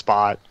certain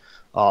spot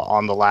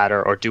on the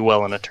ladder or do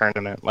well in a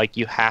tournament, like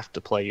you have to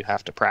play, you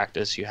have to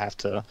practice, you have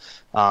to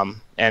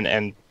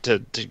and to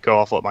go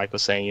off what Mike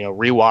was saying,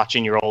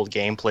 rewatching your old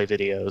gameplay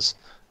videos,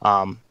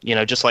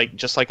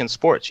 just like in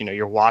sports,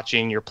 you're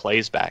watching your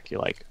plays back,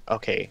 you're like,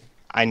 okay,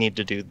 I need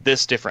to do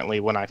this differently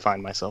when I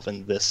find myself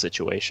in this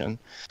situation.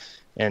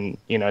 And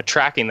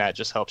tracking that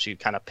just helps you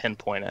kind of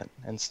pinpoint it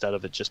instead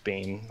of it just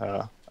being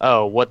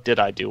oh, what did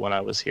I do when I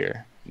was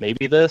here,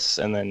 maybe this,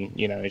 and then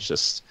it's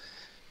just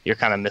you're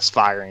kind of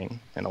misfiring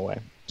in a way.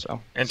 So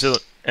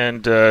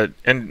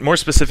and more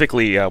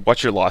specifically,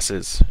 watch your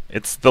losses.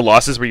 It's the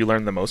losses where you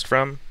learn the most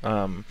from.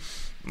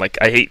 Like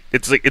I hate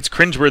it's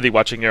cringeworthy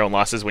watching your own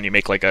losses when you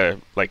make there's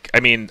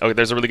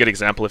a really good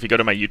example. If you go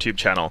to my YouTube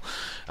channel,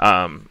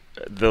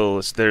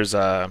 there's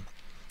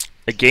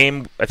a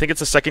game. I think it's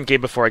the second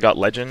game before I got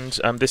Legend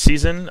this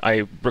season.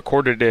 I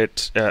recorded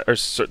it,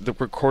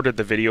 recorded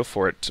the video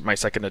for it. My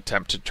second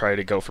attempt to try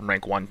to go from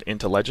rank 1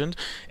 into Legend.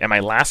 And my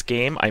last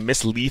game, I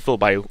missed lethal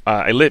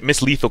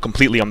missed lethal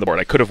completely on the board.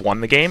 I could have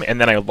won the game, and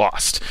then I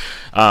lost.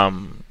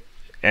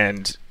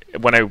 And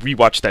when I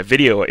rewatched that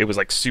video, it was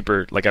I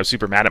was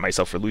super mad at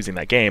myself for losing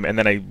that game, and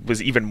then I was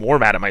even more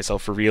mad at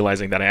myself for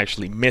realizing that I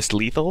actually missed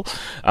lethal.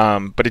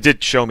 But it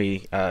did show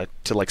me to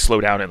slow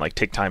down and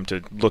take time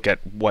to look at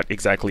what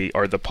exactly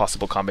are the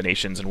possible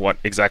combinations and what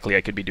exactly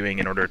I could be doing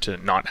in order to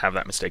not have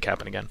that mistake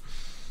happen again.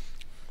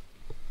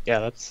 Yeah,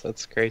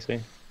 that's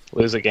crazy.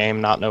 Lose a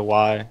game, not know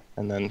why,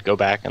 and then go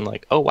back and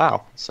oh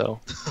wow, so.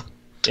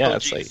 Yeah,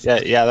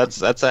 it's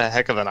that's a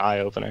heck of an eye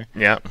opener.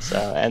 Yeah. So,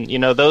 and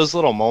those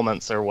little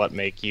moments are what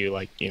make you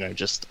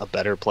just a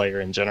better player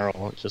in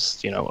general,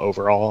 just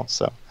overall.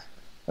 So,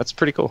 that's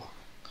pretty cool.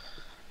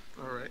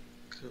 All right,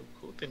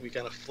 cool. I think we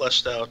kind of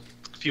fleshed out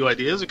few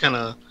ideas. We kind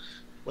of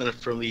went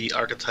from the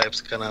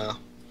archetypes, kind of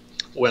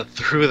went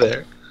through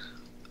there.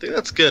 I think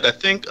that's good. I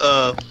think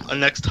our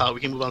next topic,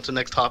 we can move on to the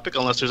next topic,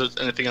 unless there's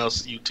anything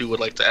else you two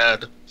would like to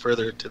add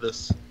further to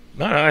this.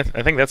 No, I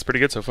think that's pretty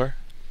good so far.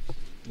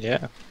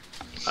 Yeah.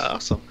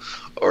 Awesome.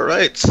 All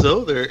right,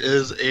 so there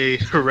is a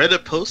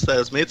Reddit post that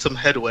has made some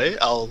headway.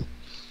 I'll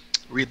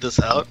read this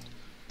out.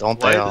 Don't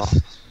they all?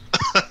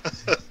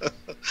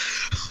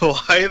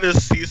 Why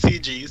this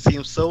CCG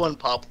seems so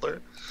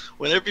unpopular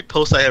when every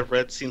post I have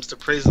read seems to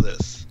praise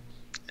this.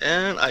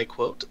 And I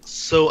quote,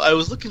 "So I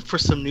was looking for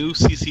some new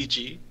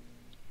CCG,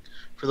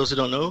 for those who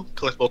don't know,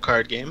 collectible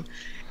card game,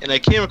 and I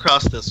came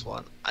across this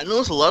one. I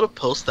noticed a lot of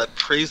posts that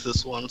praise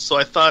this one, so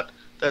I thought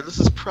that this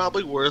is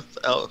probably worth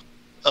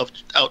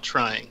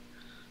trying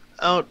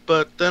out,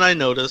 but then I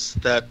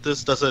noticed that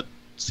this doesn't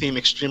seem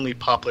extremely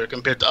popular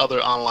compared to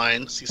other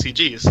online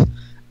CCGs,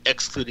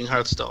 excluding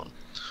Hearthstone,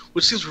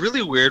 which seems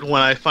really weird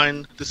when I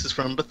find this is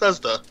from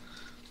Bethesda.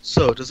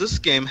 So, does this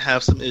game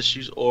have some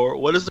issues, or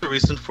what is the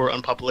reason for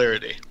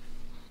unpopularity?"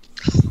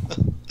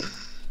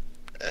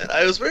 And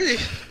I was very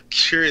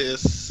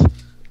curious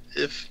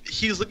if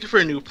he's looking for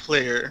a new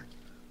player.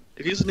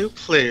 If he's a new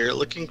player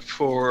looking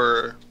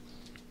for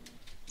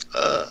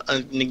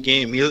a new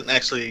game, he hasn't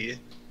actually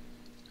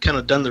kind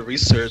of done the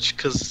research,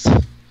 because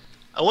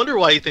I wonder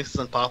why he thinks it's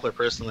unpopular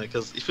personally,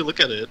 because if you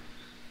look at it,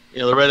 the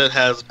Reddit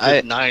has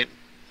nine.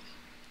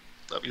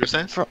 What you were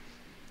saying?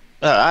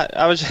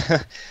 I was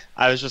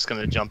I was just going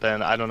to jump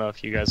in. I don't know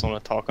if you guys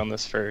want to talk on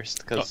this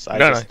first, because I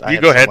have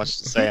go ahead. so much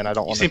to say, and I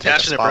don't want to take the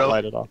passionate,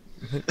 spotlight at all.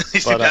 You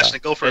seem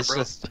passionate. Go for it,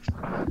 bro.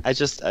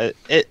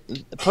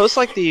 Posts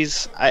like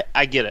these,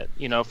 I get it.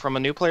 From a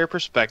new player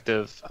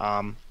perspective,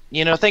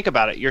 think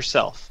about it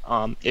yourself.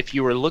 If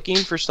you were looking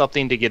for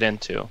something to get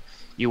into,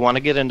 you want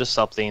to get into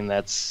something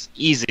that's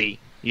easy,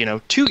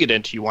 to get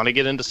into. You want to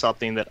get into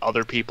something that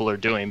other people are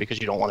doing because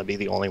you don't want to be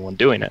the only one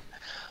doing it.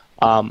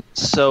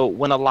 So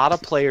when a lot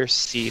of players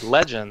see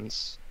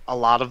Legends, a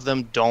lot of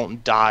them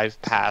don't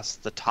dive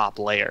past the top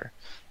layer,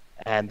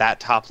 and that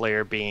top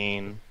layer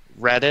being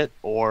Reddit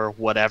or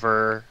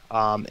whatever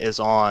is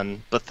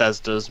on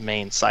Bethesda's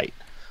main site.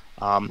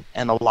 And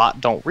a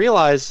lot don't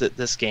realize that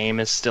this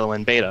game is still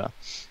in beta.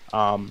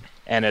 And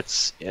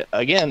it's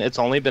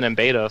only been in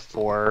beta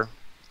for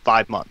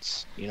 5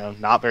 months,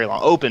 not very long.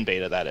 Open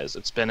beta, that is.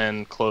 It's been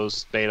in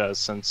closed beta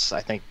since,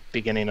 I think,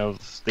 beginning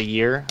of the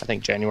year, I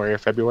think January or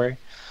February.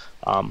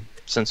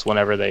 Since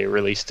whenever they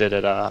released it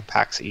at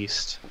PAX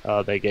East,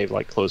 they gave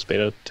closed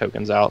beta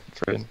tokens out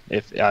for.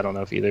 If I don't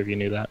know if either of you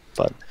knew that,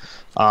 but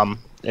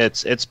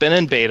it's been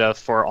in beta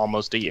for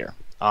almost a year.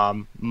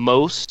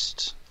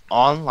 Most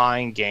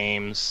online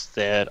games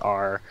that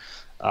are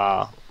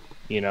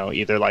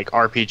either like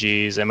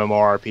RPGs,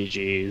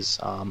 MMORPGs,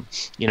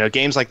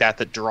 games like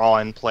that draw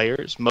in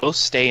players,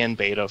 most stay in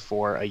beta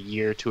for a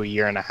year to a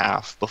year and a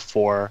half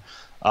before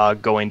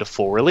going to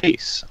full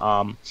release.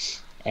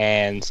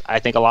 And I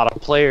think a lot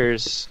of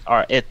players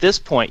are, at this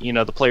point,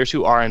 the players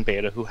who are in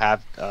beta, who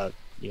have,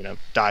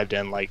 dived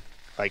in like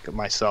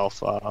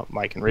myself,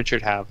 Mike and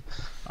Richard have,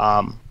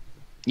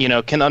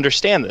 can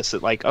understand this.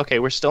 That okay,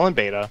 we're still in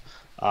beta.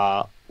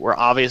 We're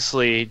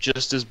obviously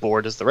just as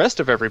bored as the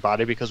rest of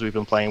everybody because we've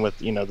been playing with,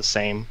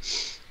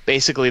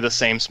 basically the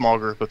same small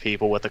group of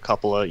people with a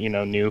couple of,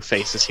 new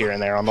faces here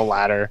and there on the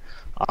ladder.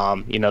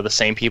 The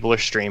same people are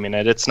streaming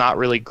it. It's not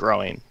really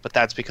growing, but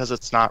that's because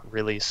it's not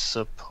really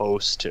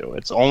supposed to.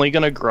 It's only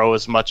going to grow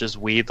as much as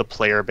we, the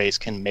player base,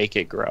 can make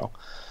it grow.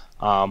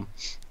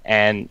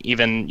 And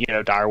even,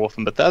 Direwolf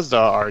and Bethesda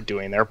are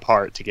doing their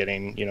part to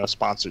getting,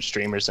 sponsored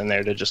streamers in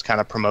there to just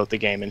kind of promote the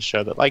game and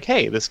show that,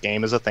 hey, this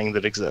game is a thing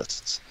that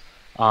exists.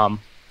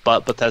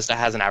 But Bethesda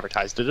hasn't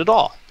advertised it at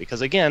all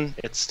because, again,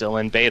 it's still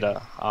in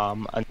beta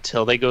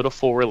until they go to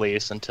full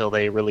release, until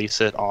they release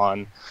it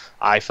on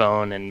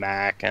iPhone and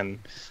Mac and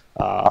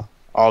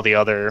all the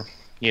other,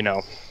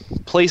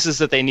 places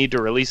that they need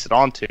to release it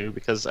onto.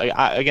 Because,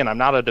 I'm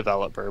not a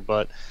developer,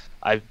 but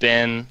I've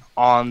been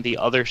on the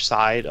other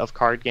side of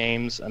card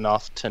games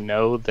enough to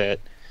know that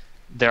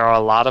there are a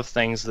lot of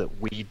things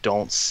that we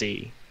don't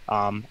see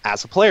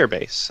as a player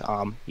base.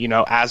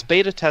 As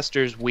beta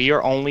testers, we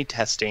are only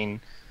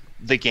testing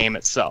the game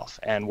itself,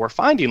 and we're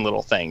finding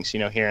little things,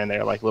 here and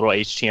there, like little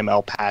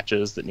HTML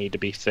patches that need to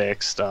be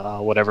fixed,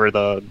 whatever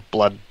the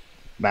Blood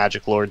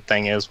Magic Lord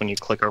thing is. When you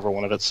click over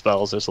one of its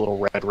spells, there's a little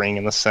red ring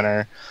in the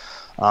center.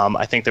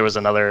 I think there was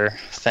another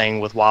thing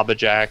with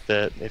Wabbajack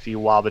that if you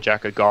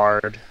Wabbajack a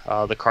guard,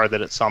 the card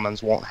that it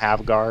summons won't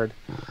have guard.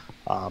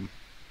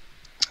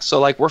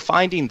 So we're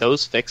finding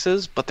those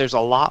fixes, but there's a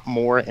lot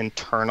more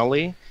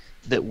internally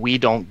that we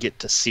don't get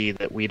to see,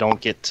 that we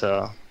don't get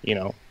to,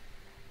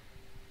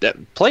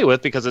 play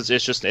with, because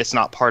it's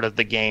not part of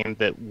the game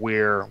that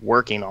we're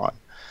working on.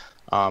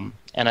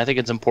 And I think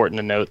it's important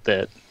to note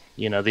that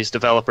these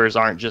developers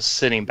aren't just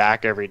sitting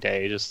back every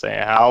day just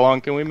saying, how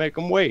long can we make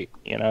them wait?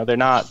 They're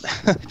not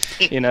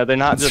they're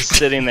not just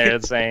sitting there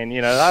and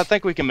saying, I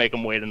think we can make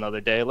them wait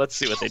another day, let's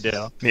see what they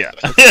do. Yeah.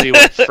 Let's see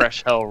what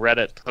Fresh Hell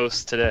Reddit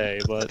posts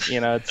today. But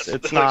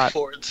it's not.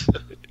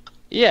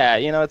 Yeah,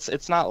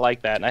 it's not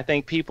like that. And I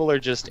think people are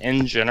just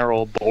in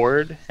general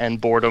bored,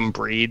 and boredom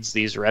breeds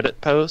these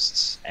Reddit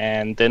posts.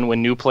 And then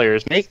when new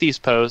players make these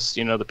posts,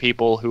 the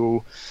people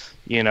who,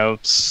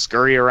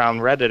 scurry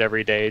around Reddit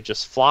every day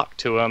just flock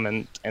to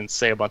them and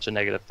say a bunch of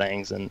negative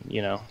things and,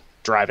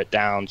 drive it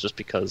down just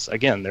because,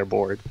 again, they're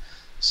bored.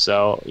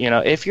 So,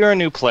 if you're a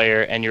new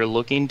player and you're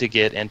looking to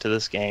get into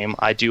this game,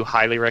 I do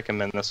highly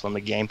recommend this one.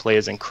 The gameplay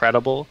is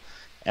incredible.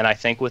 And I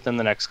think within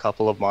the next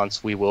couple of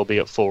months, we will be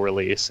at full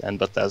release, and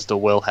Bethesda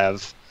will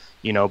have,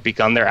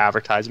 begun their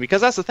advertising.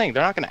 Because that's the thing;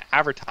 they're not going to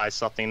advertise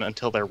something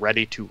until they're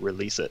ready to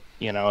release it.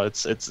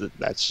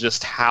 That's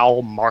just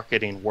how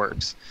marketing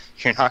works.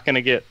 You're not going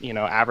to get,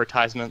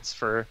 advertisements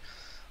for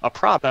a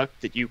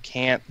product that you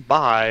can't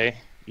buy,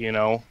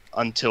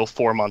 until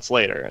 4 months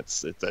later.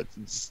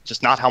 It's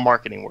just not how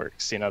marketing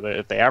works.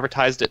 If they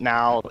advertised it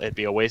now, it'd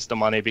be a waste of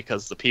money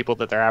because the people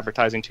that they're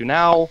advertising to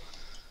now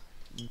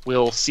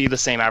will see the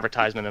same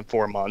advertisement in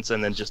 4 months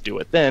and then just do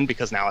it then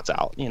because now it's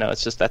out.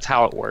 That's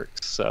how it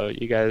works. So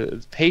you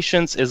guys,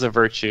 patience is a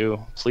virtue.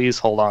 Please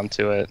hold on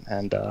to it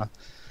and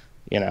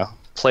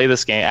play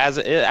this game. As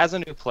a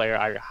new player,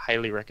 I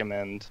highly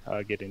recommend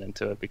getting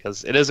into it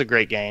because it is a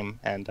great game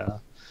and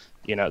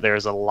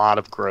there's a lot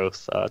of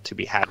growth to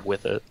be had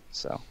with it.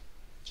 So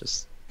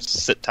just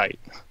sit tight.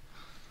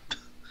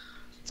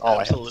 That's all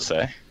Absolutely.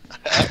 I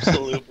have to say.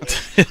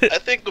 Absolutely. I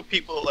think with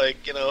people I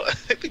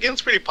think the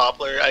game's pretty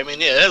popular. I mean,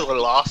 yeah, it has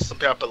lost some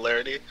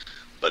popularity,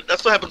 but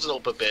that's what happens in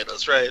open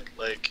betas, right?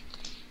 Like,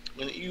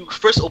 when you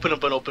first open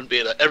up an open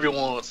beta,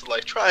 everyone wants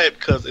to try it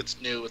because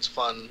it's new, it's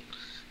fun,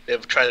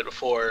 they've tried it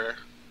before.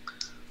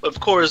 But of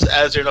course,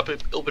 as you're in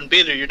open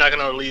beta, you're not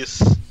going to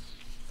release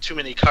too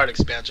many card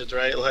expansions,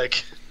 right?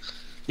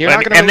 You're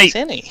not going to release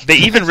any. They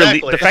even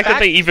Exactly. the fact that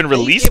they even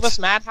released. They gave us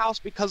Madhouse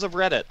because of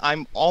Reddit.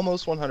 I'm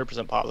almost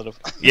 100% positive.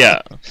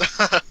 Yeah,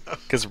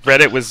 because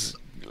Reddit was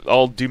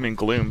all doom and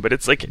gloom, but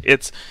it's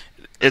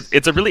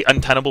a really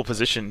untenable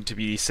position to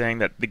be saying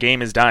that the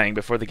game is dying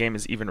before the game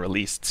is even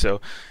released.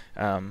 So,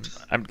 I'm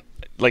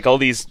like all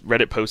these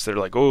Reddit posts that are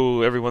like,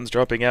 "Oh, everyone's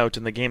dropping out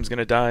and the game's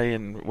gonna die,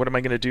 and what am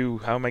I gonna do?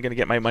 How am I gonna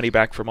get my money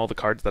back from all the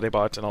cards that I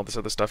bought and all this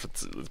other stuff?"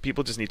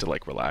 People just need to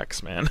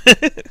relax, man.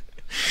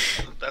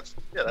 That's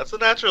a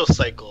natural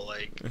cycle.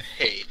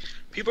 Hey,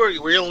 we're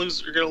gonna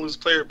lose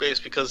player base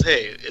because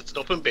hey, it's an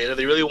open beta.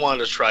 They really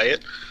wanted to try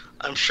it.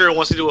 I'm sure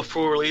once they do a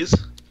full release,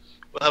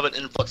 we'll have an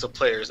influx of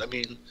players. I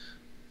mean,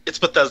 it's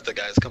Bethesda,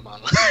 guys. Come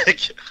on.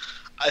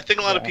 I think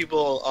a lot of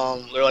people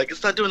they're like,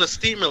 it's not doing a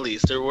Steam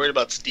release. They're worried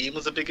about Steam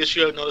was a big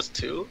issue. I've noticed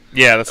too.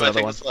 Yeah, that's and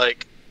another one. I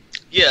think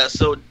it's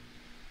so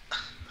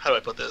how do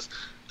I put this?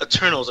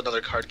 Eternal is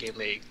another card game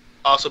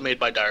also made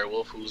by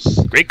Direwolf, who's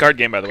great card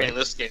game by the way.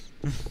 This game.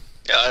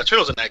 Yeah,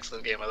 Eternal's an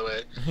excellent game, by the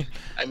way.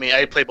 I mean,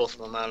 I play both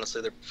of them,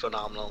 honestly. They're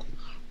phenomenal.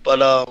 But,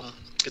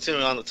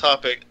 continuing on the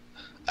topic,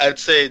 I'd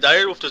say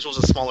Direwolf was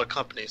a smaller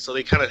company, so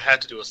they kind of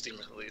had to do a Steam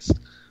release.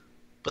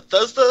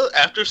 Bethesda,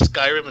 after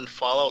Skyrim and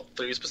Fallout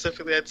 3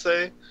 specifically, I'd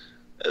say,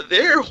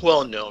 they're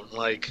well known.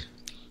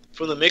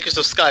 From the makers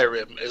of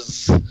Skyrim,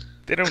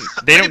 They don't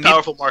need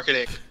powerful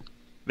marketing.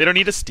 They don't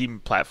need a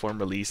Steam platform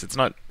release. It's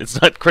not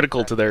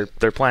critical to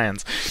their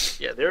plans.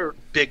 Yeah, they're a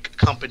big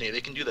company.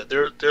 They can do that.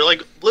 They're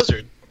like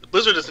Blizzard.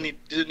 Blizzard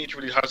didn't need to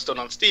release Hearthstone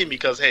on Steam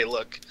because, hey,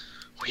 look,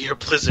 we are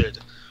Blizzard.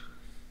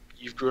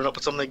 You've grown up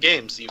with some of the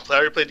games. You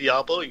probably played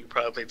Diablo. You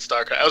probably played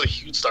StarCraft. I was a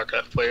huge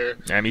StarCraft player.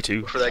 Yeah, me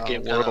too. For that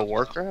game. World of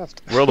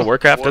Warcraft? World of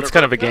Warcraft, that's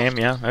kind of a game,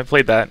 yeah. I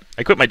played that.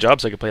 I quit my job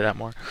so I could play that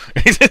more.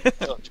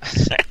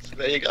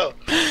 There you go.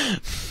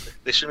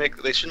 They should make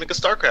a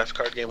StarCraft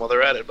card game while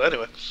they're at it. But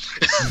anyway,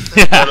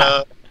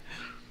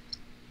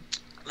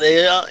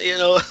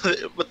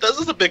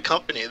 Bethesda's a big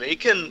company. They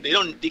can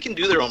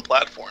do their own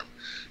platform.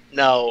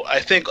 Now, I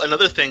think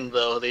another thing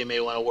though they may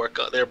want to work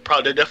on. They're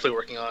definitely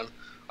working on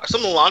are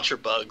some of the launcher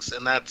bugs,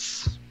 and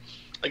that's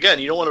again,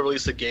 you don't want to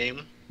release a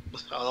game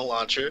on a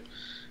launcher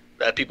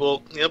that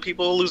people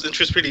lose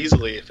interest pretty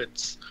easily. If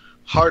it's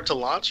hard to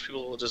launch,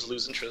 people will just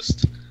lose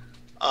interest.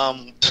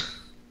 We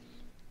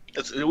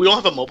don't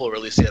have a mobile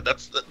release yet.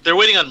 They're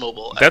waiting on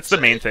mobile. That's the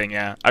main thing,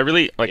 yeah. I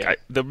really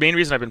the main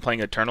reason I've been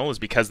playing Eternal is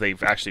because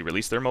they've actually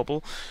released their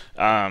mobile.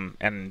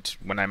 And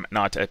when I'm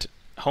not at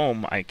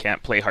home, I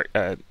can't play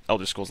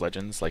Elder Scrolls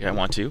Legends like I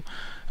want to.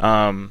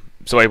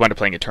 So I wind up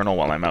playing Eternal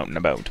while I'm out and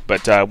about.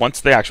 But once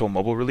the actual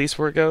mobile release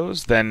where it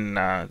goes, then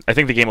I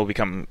think the game will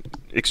become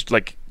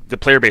the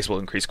player base will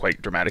increase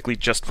quite dramatically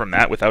just from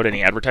that without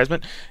any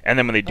advertisement. And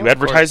then when they do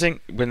advertise it,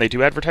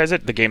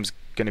 the game's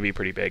going to be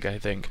pretty big, I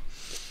think.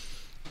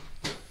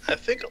 I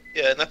think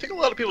a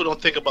lot of people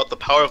don't think about the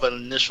power of an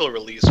initial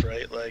release,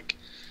 right?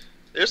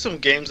 There's some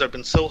games that have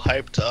been so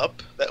hyped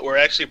up that were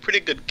actually pretty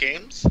good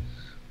games,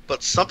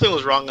 but something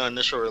was wrong on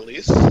initial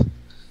release,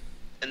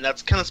 and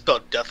that's kind of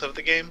spelled death of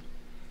the game.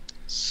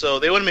 So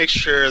they want to make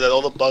sure that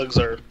all the bugs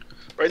are...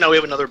 Right now we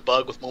have another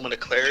bug with Moment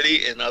of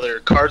Clarity and other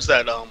cards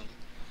that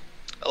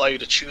allow you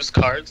to choose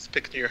cards to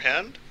pick into your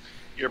hand.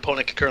 Your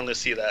opponent can currently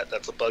see that.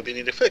 That's a bug they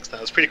need to fix now.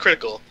 It's pretty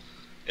critical.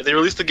 If they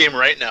release the game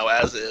right now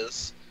as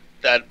is,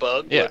 that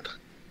bug,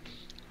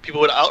 people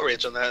people would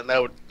outrage on that, and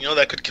that would,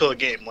 that could kill a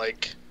game.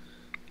 Like,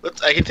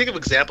 I can think of an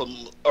example.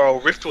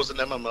 Or Rift was an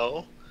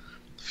MMO.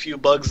 A few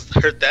bugs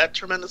hurt that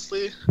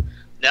tremendously.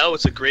 Now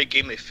it's a great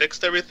game. They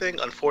fixed everything.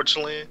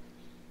 Unfortunately,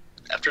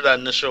 after that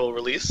initial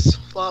release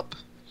flop,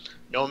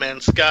 No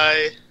Man's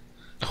Sky,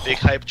 big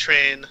hype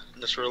train,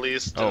 initial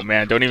release. Oh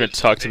man, don't even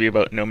talk to me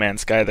about No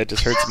Man's Sky. That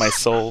just hurts my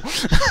soul.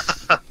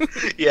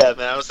 Yeah,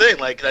 man, I was saying,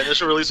 like, that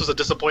initial release was a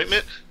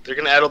disappointment. They're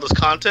gonna add all this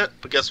content,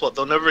 but guess what?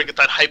 They'll never get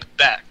that hype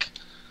back.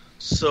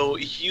 So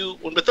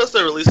when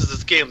Bethesda releases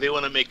this game, they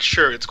want to make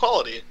sure it's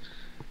quality.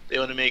 They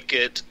want to make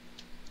it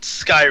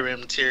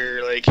Skyrim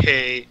tier, like,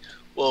 hey,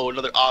 whoa,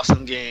 another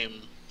awesome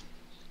game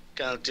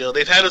kind of deal.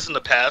 They've had this in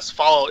the past.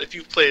 Fallout, if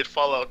you've played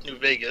Fallout New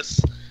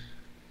Vegas,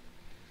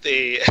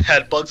 they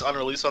had bugs on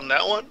release on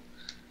that one.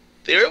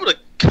 They were able to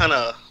kind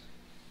of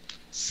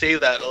save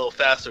that a little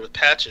faster with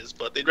patches,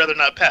 but they'd rather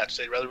not patch.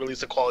 They'd rather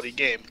release a quality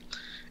game.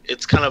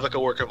 It's kind of like a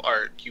work of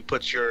art. You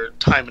put your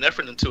time and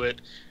effort into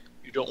it.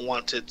 You don't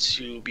want it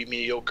to be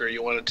mediocre.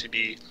 You want it to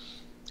be...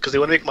 because they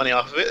want to make money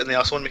off of it, and they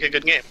also want to make a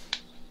good game.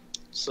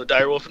 So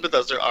Direwolf and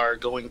Bethesda are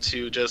going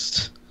to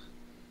just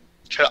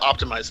try to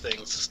optimize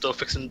things. Still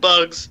fixing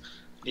bugs.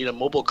 Need a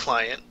mobile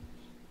client.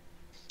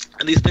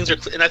 And these things are...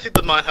 and I think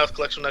the Minehouse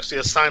Collection is actually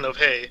a sign of,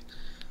 hey,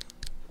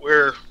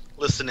 we're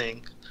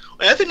listening.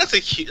 And I think that's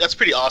a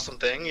pretty awesome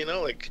thing,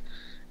 like,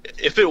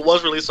 if it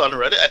was released on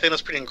Reddit, I think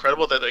that's pretty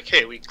incredible that, like,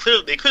 hey,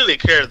 they clearly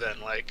care then,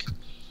 like,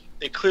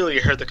 they clearly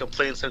heard the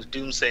complaints and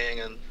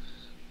doomsaying and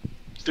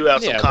threw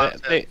out some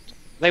content.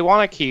 They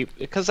want to keep,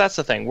 because that's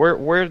the thing,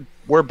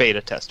 we're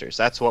beta testers,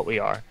 that's what we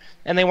are,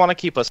 and they want to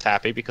keep us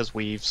happy because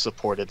we've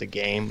supported the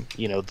game,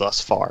 thus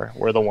far.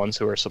 We're the ones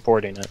who are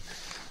supporting it.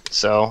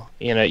 So,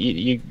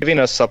 you giving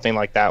us something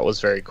like that was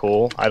very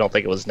cool. I don't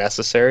think it was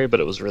necessary, but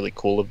it was really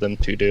cool of them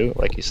to do,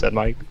 like you said,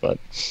 Mike. But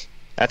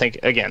I think,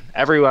 again,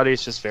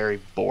 everybody's just very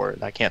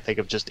bored. I can't think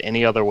of just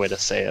any other way to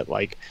say it.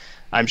 Like,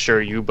 I'm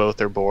sure you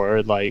both are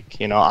bored. Like,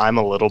 I'm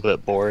a little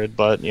bit bored,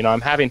 but,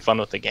 I'm having fun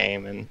with the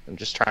game, and I'm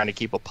just trying to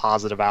keep a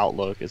positive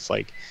outlook. It's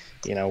like,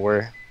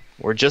 we're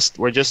just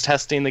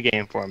testing the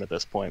game for them at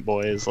this point,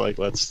 boys. Like,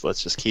 let's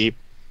just keep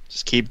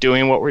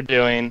doing what we're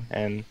doing,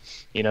 and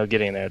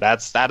getting there.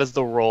 That is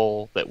the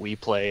role that we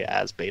play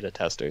as beta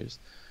testers.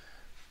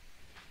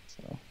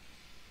 So.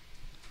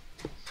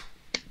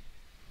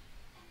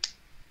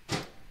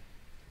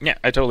 Yeah,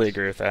 I totally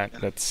agree with that.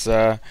 That's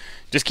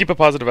just keep a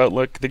positive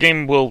outlook. The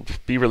game will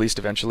be released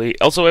eventually.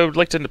 Also, I would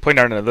like to point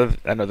out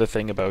another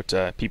thing about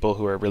people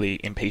who are really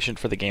impatient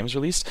for the game's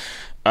release.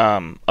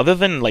 Other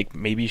than like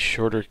maybe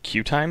shorter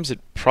queue times, it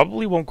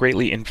probably won't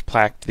greatly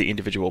impact the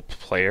individual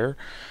player.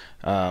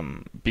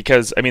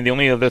 Because I mean, the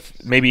only other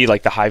maybe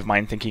like the hive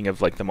mind thinking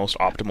of like the most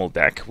optimal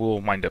deck will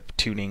wind up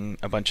tuning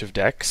a bunch of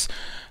decks.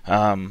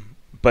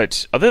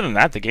 But other than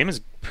that, the game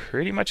is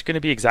pretty much going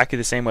to be exactly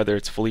the same whether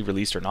it's fully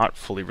released or not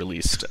fully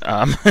released.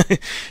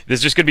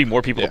 There's just going to be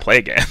more people to play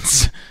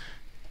against.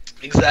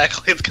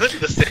 Exactly, it's going to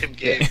be the same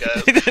game,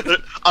 guys.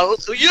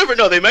 You never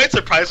know. They might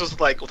surprise us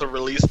with a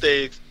release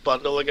day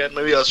bundle again.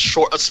 Maybe a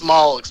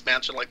small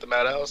expansion like the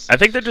Madhouse. I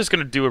think they're just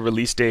going to do a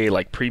release day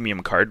like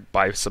premium card,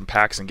 buy some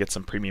packs, and get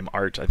some premium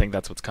art. I think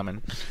that's what's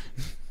coming.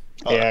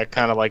 Yeah,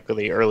 kind of like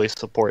the early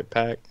support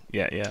pack.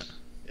 Yeah.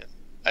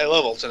 I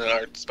love alternate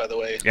arts, by the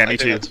way. Yeah, me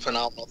too. I think that's a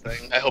phenomenal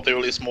thing. I hope they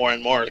release more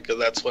and more because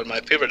that's one of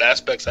my favorite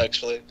aspects,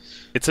 actually.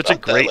 It's such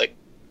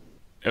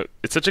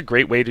it's such a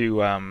great way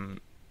to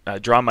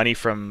draw money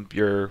from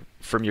your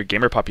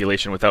gamer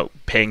population without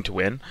paying to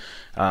win,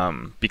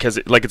 because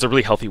it's a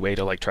really healthy way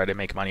to like try to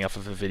make money off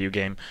of a video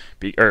game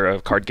or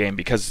a card game,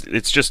 because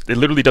it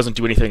literally doesn't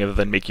do anything other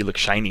than make you look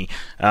shiny.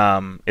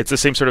 It's the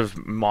same sort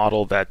of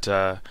model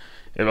that.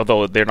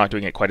 Although they're not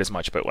doing it quite as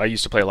much, but I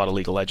used to play a lot of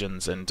League of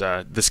Legends, and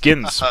the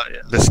skins,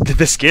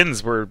 the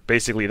skins were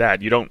basically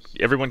that.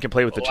 Everyone can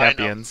play with the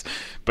champions,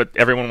 but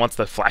everyone wants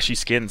the flashy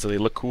skins so they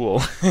look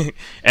cool.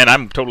 And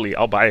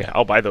I'll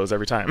buy those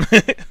every time.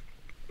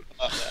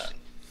 Oh man,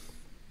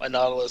 my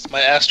Nautilus,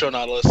 my Astro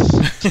Nautilus,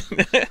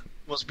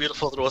 most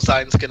beautiful little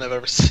sign skin I've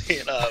ever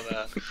seen. Oh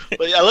man,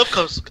 but yeah, I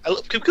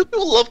love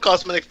people love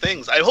cosmetic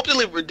things. I hope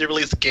they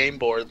release game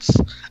boards.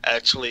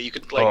 Actually, you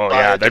could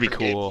buy that'd be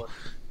cool.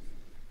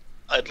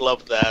 I'd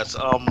love that.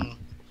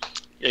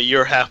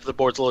 Your half of the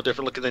board's a little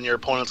different looking than your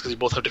opponent's because you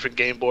both have different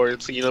game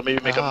boards. So,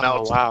 maybe make them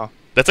mount. Wow.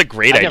 That's a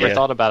great idea. I never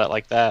thought about it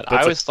like that.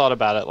 I always thought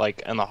about it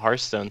like in the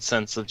Hearthstone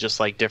sense of just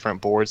like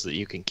different boards that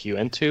you can queue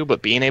into,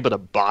 but being able to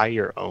buy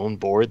your own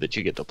board that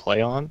you get to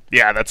play on.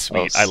 Yeah, that's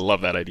sweet. I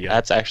love that idea.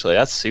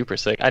 That's super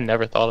sick. I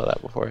never thought of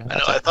that before.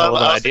 That's I thought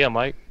of an idea,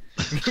 Mike.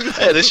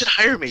 Hey, they should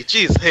hire me.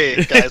 Jeez,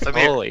 hey guys, I'm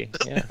here.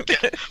 Yeah.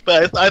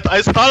 But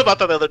I thought about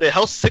that the other day.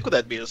 How sick would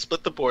that be to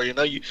split the board?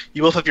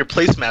 You both have your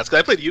placemats. Cause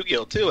I played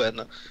Yu-Gi-Oh too,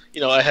 and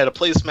I had a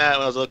placemat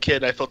when I was a little kid.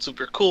 And I felt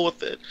super cool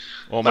with it.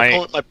 Well,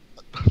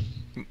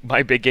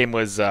 my big game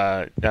was.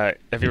 Have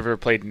you ever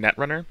played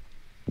Netrunner?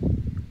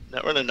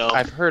 Netrunner, no.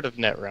 I've heard of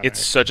Netrunner.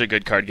 It's such a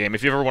good card game.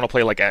 If you ever want to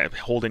play like a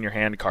hold in your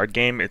hand card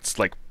game, it's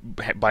like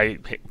by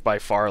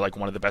far like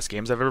one of the best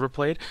games I've ever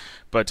played.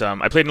 But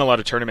I played in a lot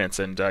of tournaments,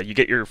 and you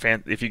get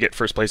if you get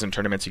first place in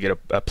tournaments, you get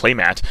a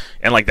playmat,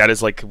 and like that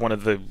is like one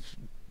of the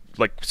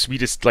like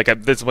sweetest, like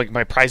that's like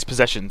my prized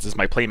possessions is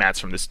my playmats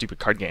from this stupid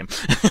card game.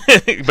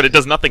 But it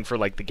does nothing for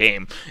like the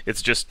game.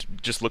 It's just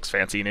looks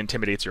fancy and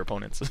intimidates your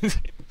opponents.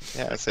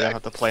 Yeah, so you don't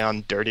have to play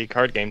on dirty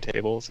card game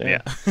tables.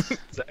 Yeah.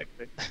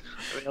 Exactly.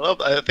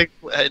 I think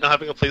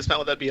having a placemat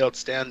would that be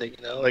outstanding.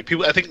 Like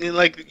people, I think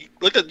like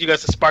look at you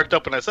guys that sparked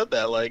up when I said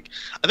that. Like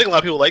I think a lot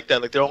of people like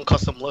that, like their own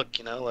custom look.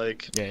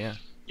 Like Yeah.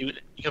 You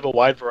have a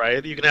wide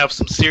variety. You can have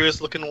some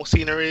serious looking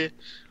scenery,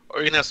 or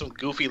you can have some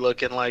goofy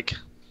looking like.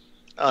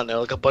 I don't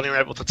know, like a bunny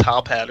rabbit with a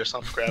towel pad or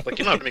some crap. Like,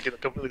 you don't have to make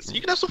it completely. You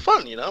can have some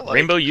fun, Like,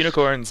 rainbow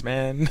unicorns,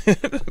 man.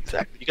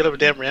 Exactly. You can have a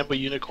damn rainbow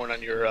unicorn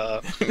on your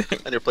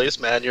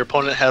placemat, and your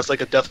opponent has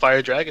like a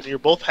Deathfire dragon, and you're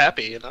both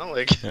happy,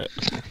 Like,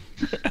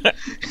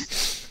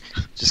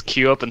 just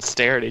queue up and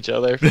stare at each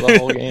other for the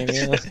whole game.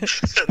 Yeah.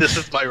 This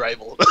is my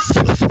rival.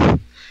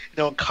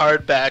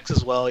 Card backs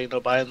as well.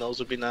 Buying those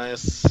would be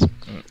nice.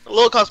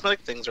 Little cosmetic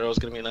things are always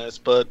going to be nice,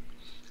 but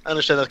I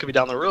understand that could be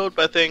down the road.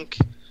 But I think.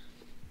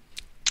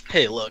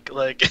 Hey, look,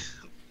 like,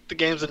 the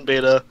game's in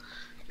beta.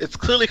 It's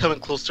clearly coming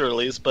close to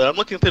release, but I'm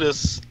looking through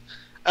this.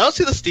 I don't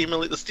see the Steam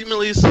release. The Steam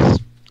release,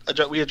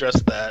 we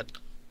addressed that.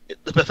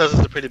 Bethesda's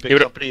a pretty big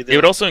company. It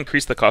would also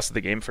increase the cost of the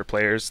game for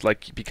players,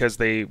 like, because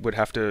they would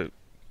have to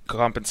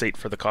compensate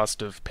for the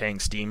cost of paying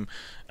Steam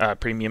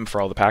premium for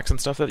all the packs and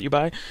stuff that you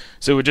buy.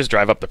 So it would just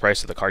drive up the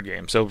price of the card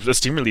game. So the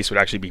Steam release would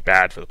actually be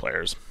bad for the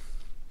players.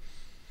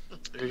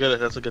 You're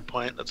good. That's a good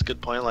point. That's a good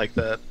point like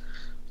that.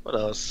 What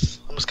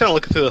else? I'm just kind of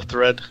looking through the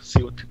thread,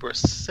 see what people are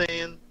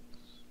saying.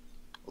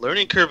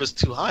 Learning curve is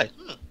too high.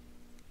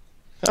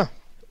 Huh.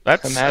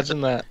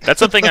 Imagine that.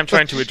 That's something I'm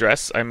trying to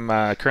address. I'm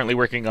currently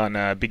working on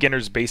a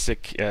beginner's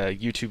basic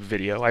YouTube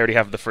video. I already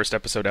have the first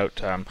episode out.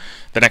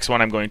 The next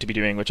one I'm going to be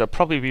doing, which I'll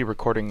probably be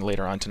recording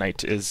later on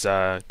tonight, is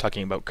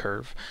talking about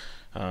curve.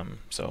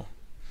 So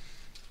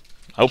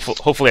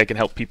hopefully I can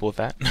help people with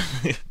that.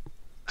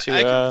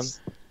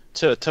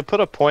 To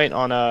put a point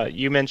on,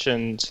 you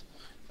mentioned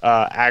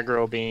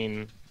aggro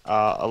being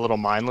a little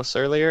mindless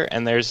earlier,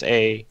 and there's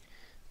a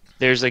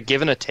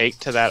give and a take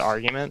to that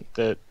argument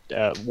that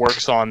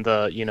works on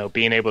the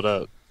being able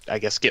to, I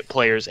guess, get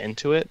players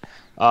into it.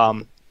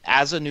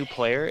 As a new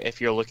player,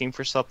 if you're looking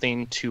for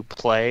something to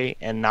play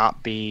and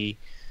not be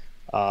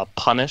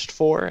punished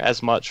for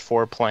as much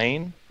for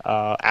playing,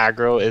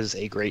 aggro is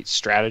a great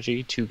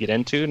strategy to get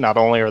into. Not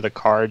only are the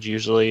cards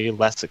usually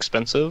less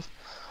expensive,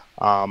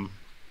 to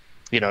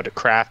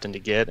craft and to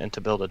get and to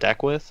build a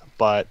deck with,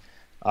 but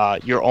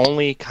you're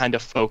only kind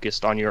of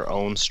focused on your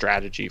own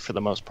strategy for the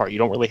most part. You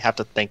don't really have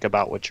to think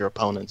about what your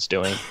opponent's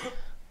doing.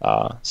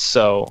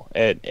 So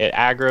it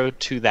aggro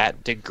to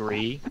that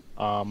degree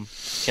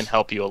can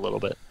help you a little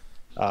bit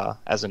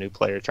as a new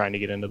player trying to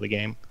get into the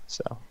game.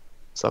 So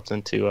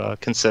something to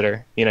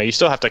consider. You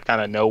still have to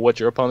kind of know what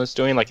your opponent's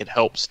doing. Like, it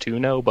helps to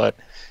know, but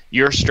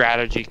your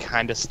strategy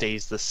kind of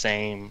stays the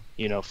same,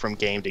 from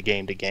game to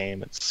game to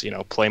game. It's,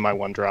 play my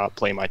 1-drop,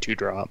 play my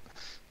 2-drop.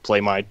 Play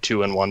my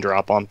 2 and 1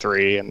 drop on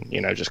 3, and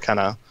just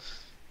kind of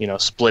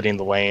splitting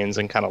the lanes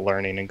and kind of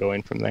learning and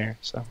going from there.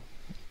 So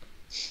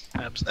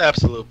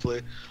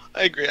absolutely,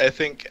 I agree. I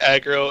think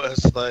aggro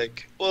is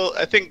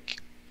I think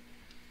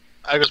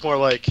aggro's more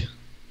like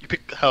you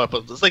pick how I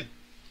put this. It's like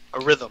a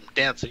rhythm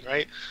dancing,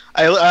 right?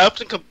 I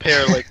often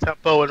compare like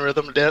tempo and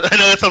rhythm to dance. I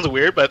know that sounds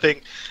weird, but I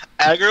think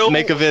aggro.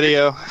 Make a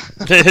video.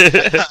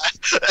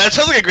 That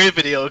sounds like a great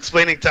video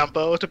explaining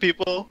tempo to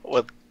people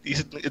with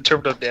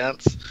interpretive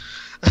dance.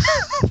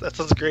 That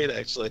sounds great,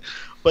 actually.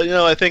 But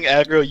I think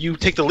aggro, you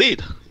take the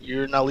lead.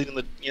 You're not leading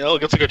the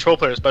against a control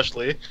player,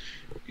 especially.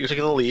 You're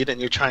taking the lead, and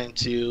you're trying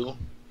to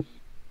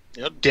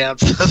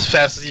dance as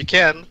fast as you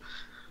can.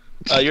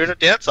 You're in a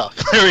dance off.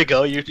 There we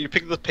go. You're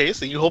picking the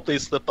pace, and you hope they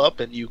slip up,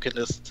 and you can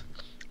just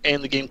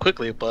end the game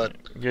quickly. But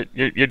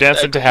you're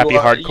dancing to happy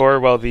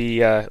hardcore while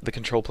the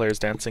control player's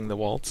dancing the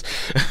waltz.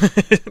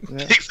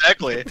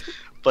 Exactly.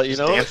 But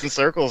dance in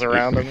circles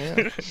around them.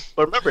 Yeah.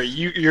 But remember,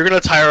 you're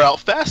gonna tire out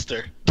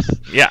faster.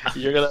 Yeah.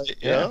 You're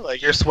gonna,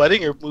 like you're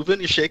sweating, you're moving,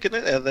 you're shaking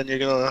it, and then you're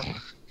gonna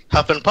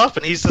huff and puff,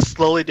 and he's just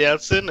slowly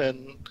dancing,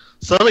 and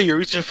suddenly you're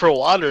reaching for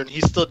water, and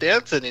he's still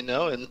dancing,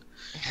 and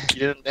you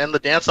didn't end the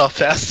dance off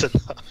fast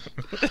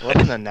enough. What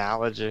an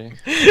analogy.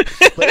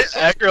 But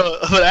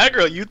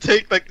aggro, you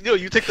take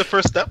you take the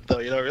first step though.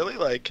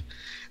 Really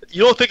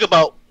you don't think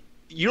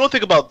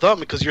about them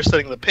because you're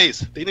setting the pace.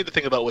 They need to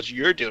think about what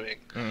you're doing.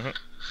 Mm-hmm.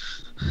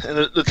 And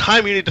the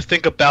time you need to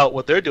think about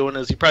what they're doing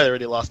is you probably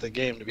already lost the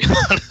game, to be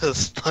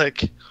honest.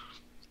 Like,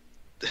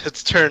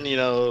 it's turn,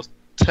 10,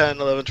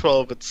 11,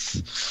 12,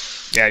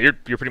 it's... Yeah, you're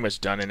pretty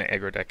much done in an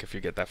aggro deck if you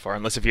get that far,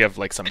 unless if you have,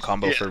 some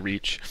combo for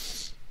reach.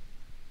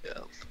 Yeah.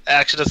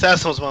 Action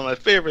Assassin was one of my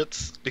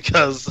favorites,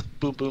 because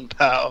boom, boom,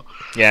 pow.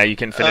 Yeah, you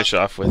can finish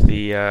off with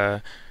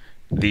the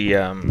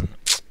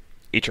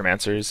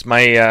Atromancers.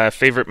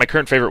 My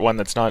current favorite one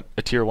that's not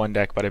a tier 1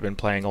 deck, but I've been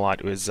playing a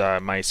lot, was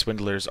my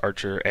Swindler's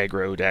Archer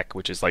aggro deck,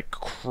 which is like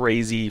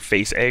crazy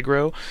face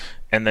aggro,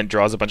 and then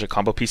draws a bunch of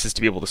combo pieces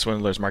to be able to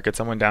Swindler's market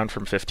someone down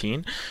from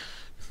 15.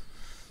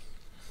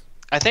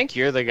 I think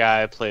you're the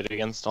guy I played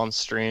against on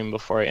stream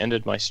before I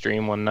ended my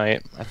stream one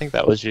night. I think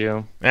that was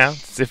you. Yeah,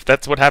 if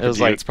that's what happened to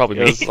you, it's probably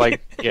me. It was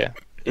like, yeah.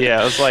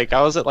 Yeah, it was like,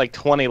 I was at like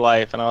 20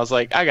 life, and I was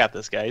like, I got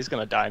this guy. He's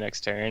going to die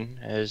next turn.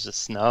 And it was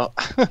just, no.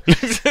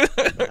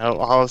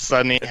 All of a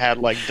sudden, he had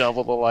like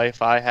double the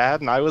life I had,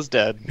 and I was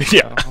dead.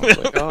 Yeah. So I was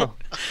like, oh.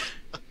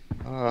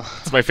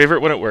 It's my favorite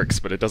when it works,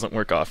 but it doesn't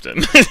work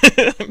often.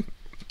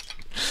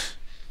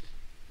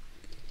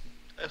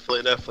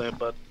 Definitely.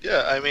 But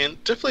yeah, I mean,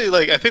 definitely,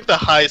 like, I think the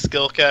high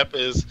skill cap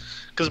is...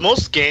 Because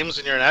most games,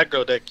 when you're an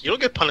aggro deck, you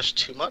don't get punished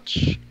too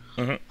much.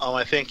 Mm-hmm.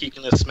 I think you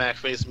can just smack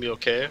face and be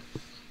okay.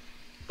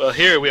 But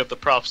here we have the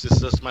prophecy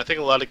system. I think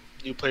a lot of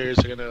new players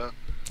are gonna.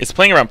 It's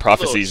playing around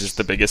prophecies is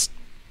the biggest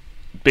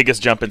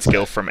jump in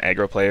skill from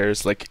aggro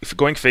players. Like, if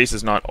going face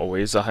is not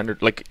always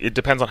 100. Like, it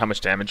depends on how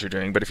much damage you're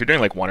doing. But if you're doing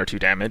like 1 or 2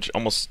 damage,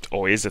 almost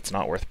always it's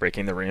not worth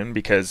breaking the rune,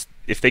 because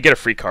if they get a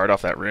free card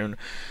off that rune,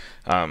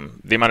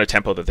 the amount of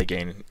tempo that they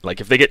gain.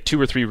 Like, if they get 2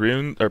 or 3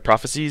 rune or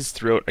prophecies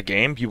throughout a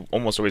game, you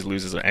almost always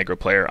lose as an aggro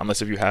player,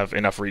 unless if you have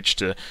enough reach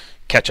to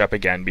catch up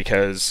again,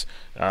 because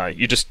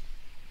you just.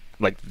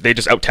 Like, they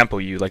just out-tempo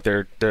you. Like,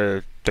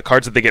 the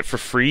cards that they get for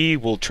free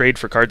will trade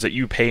for cards that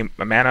you pay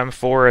a mana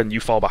for, and you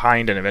fall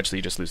behind, and eventually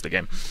you just lose the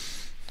game.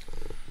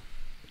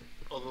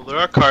 Although there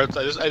are cards,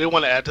 I didn't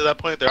want to add to that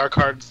point. There are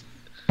cards,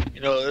 I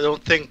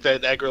don't think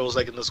that aggro is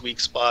like in this weak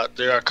spot.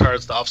 There are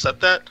cards to offset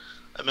that.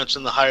 I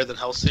mentioned the Higher Than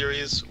Hell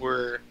series.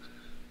 We're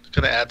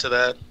going to add to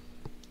that.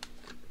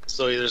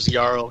 So there's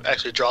Yarrow,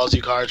 actually draws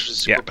you cards, which is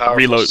super powerful.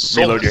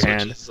 Reload your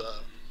hand. Which is,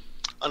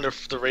 under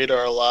the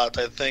radar a lot,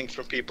 I think,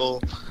 from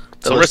people.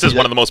 Solris is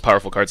one of the most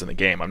powerful cards in the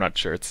game. I'm not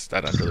sure it's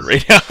that under the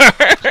radar.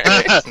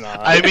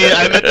 I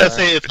mean, to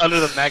say it's under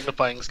the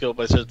magnifying scope,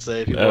 I should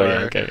say. People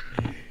are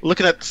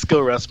looking at the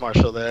skill rest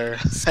marshal there.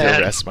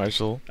 Skill rest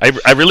marshal. I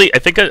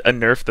think a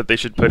nerf that they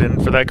should put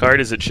in for that card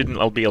is it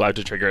shouldn't be allowed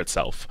to trigger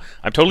itself.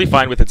 I'm totally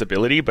fine with its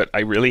ability, but I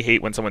really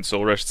hate when someone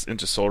soul rests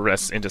into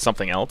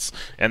something else,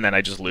 and then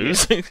I just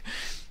lose.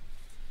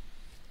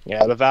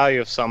 Yeah, the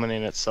value of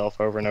summoning itself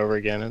over and over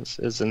again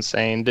is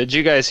insane. Did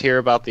you guys hear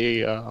about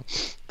the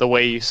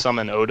way you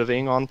summon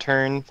Odoving on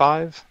turn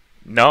 5?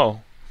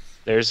 No.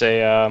 There's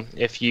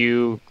if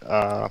you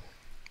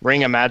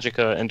ring a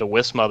Magicka into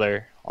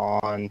Wismother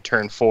on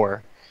turn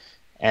 4,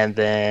 and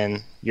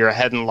then you're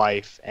ahead in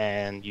life,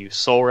 and you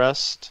Soul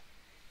Rest,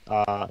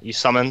 you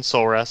summon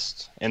Soul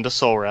Rest into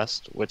Soul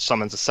Rest, which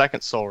summons a second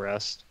Soul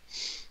Rest.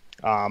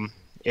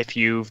 If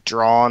you've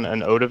drawn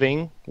an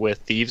Odoving with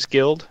Thieves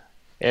Guild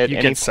at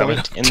any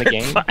point in the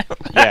game,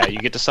 yeah, you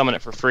get to summon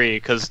it for free,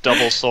 because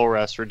double Soul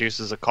Rest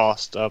reduces the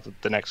cost of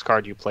the next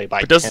card you play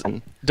by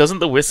 10. Doesn't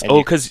the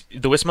because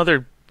the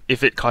Wismother,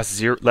 if it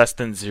costs less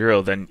than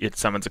 0, then it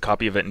summons a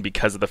copy of it, and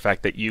because of the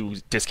fact that you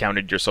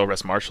discounted your Soul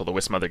Rest Marshal, the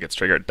Wismother gets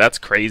triggered. That's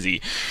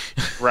crazy.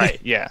 Right,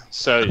 yeah.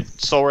 So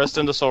Soul Rest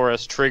into Soul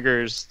Rest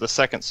triggers the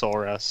second Soul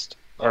Rest.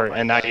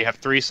 And now you have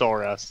 3 Soul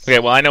Rests. Okay,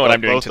 well, I know what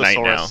I'm doing tonight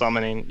now.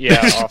 Summoning,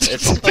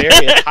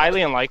 it's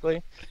highly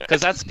unlikely,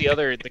 because that's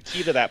the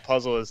key to that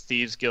puzzle is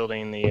Thieves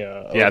Guilding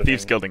the.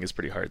 Thieves Guilding is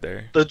pretty hard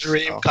there. The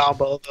dream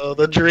combo, though,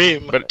 the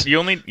dream. But you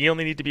only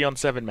need to be on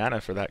 7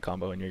 mana for that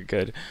combo, and you're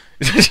good.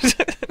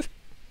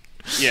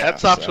 Yeah,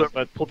 that's optional,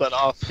 but pull that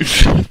off.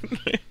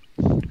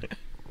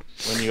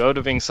 When you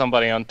Odoving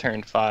somebody on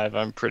turn 5,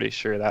 I'm pretty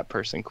sure that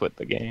person quit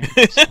the game.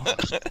 So.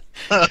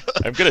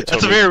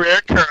 That's a very rare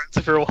occurrence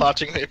if you're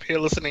watching, if you're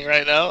listening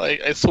right now.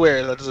 I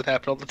swear that doesn't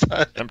happen all the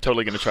time. I'm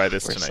totally going to try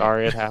this We're tonight.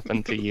 Sorry it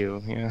happened to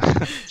you. Yeah.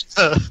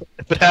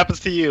 If it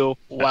happens to you,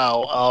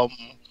 wow.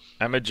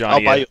 I'm a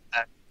Johnny.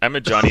 I'm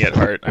a Johnny at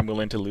heart. I'm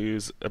willing to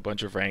lose a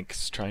bunch of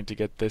ranks trying to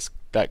get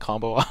that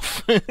combo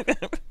off.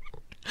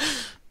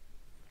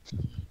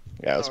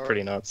 Yeah, it's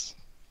pretty nuts.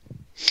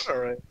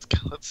 Alright,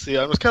 let's see.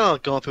 I'm just kind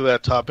of going through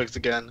that topics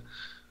again.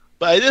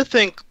 But I did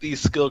think the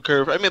skill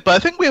curve... but I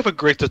think we have a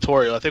great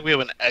tutorial. I think we have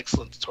an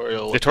excellent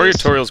tutorial. The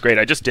tutorial is great.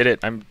 I just did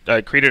it.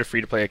 I created a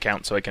free-to-play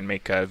account so I can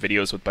make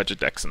videos with budget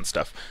decks and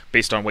stuff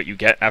based on what you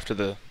get after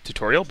the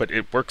tutorial, but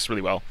it works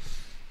really well.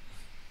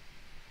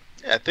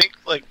 Yeah, I think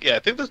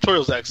the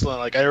tutorial is excellent.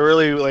 Like, I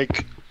really,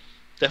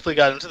 definitely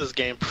got into this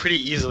game pretty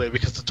easily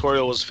because the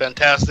tutorial was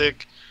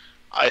fantastic.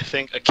 I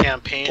think a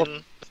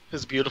campaign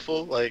is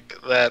beautiful.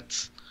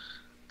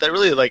 That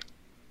really,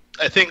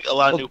 I think a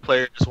lot of new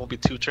players won't be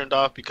too turned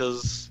off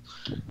because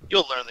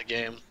you'll learn the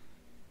game.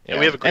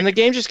 Yeah. And the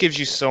game just gives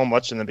you so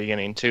much in the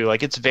beginning, too.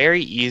 Like, it's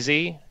very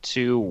easy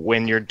to,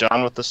 when you're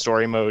done with the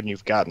story mode and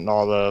you've gotten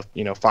all the,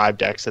 5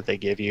 decks that they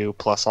give you,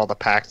 plus all the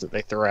packs that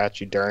they throw at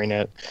you during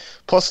it,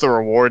 plus the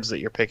rewards that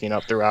you're picking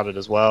up throughout it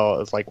as well.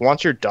 It's like,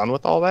 once you're done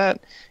with all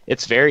that,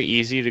 it's very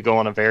easy to go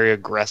on a very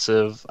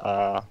aggressive,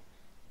 what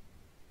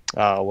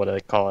do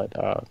they call it?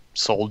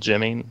 soul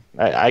gemming.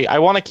 I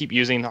want to keep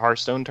using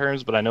Hearthstone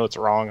terms, but I know it's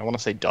wrong. I want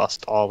to say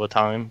dust all the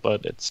time,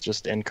 but it's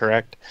just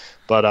incorrect.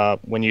 But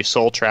when you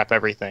soul trap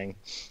everything,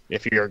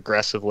 if you're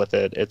aggressive with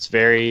it,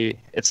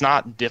 it's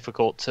not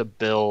difficult to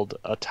build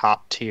a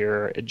top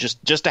tier.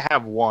 Just to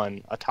have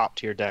a top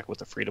tier deck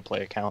with a free to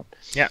play account.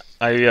 Yeah,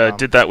 I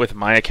did that with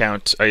my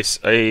account. I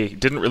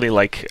didn't really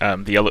like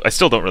the yellow. I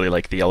still don't really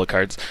like the yellow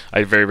cards.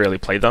 I very rarely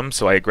play them,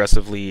 so I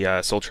aggressively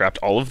soul trapped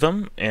all of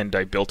them, and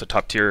I built a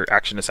top tier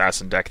action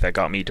assassin deck that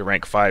got me to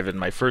rank 5 in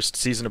my first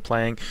season of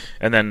playing,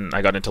 and then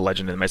I got into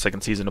Legend in my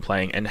second season of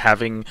playing, and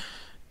having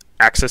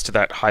access to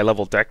that high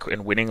level deck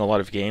and winning a lot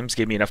of games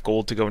gave me enough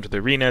gold to go into the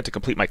arena to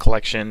complete my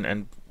collection,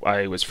 and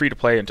I was free to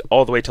play and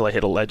all the way till I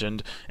hit a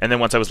legend. And then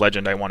once I was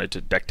legend, I wanted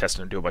to deck test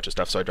and do a bunch of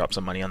stuff, so I dropped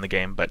some money on the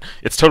game. But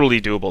it's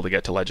totally doable to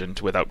get to legend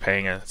without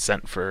paying a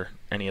cent for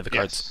any of the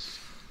cards.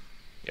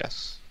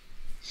 Yes.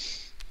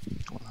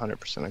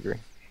 100% agree.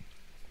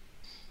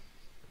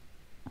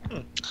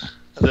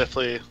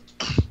 Definitely.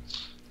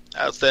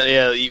 Yeah,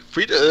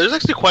 there's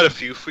actually quite a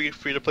few free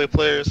to play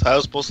players. I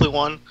was mostly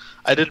one.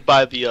 I did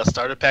buy the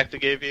starter pack they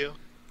gave you.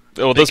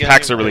 Oh, those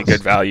packs are really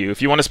good value.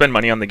 If you want to spend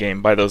money on the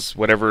game, buy those,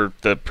 whatever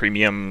the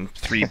premium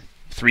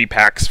three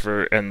packs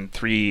for and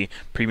 3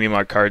 premium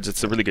art cards.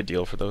 It's a really good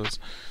deal for those.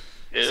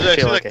 I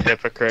feel like a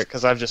hypocrite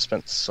because I've just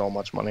spent so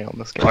much money on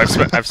this game. Oh,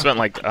 I've spent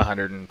like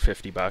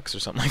 $150 or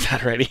something like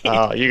that already.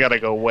 Oh, you got to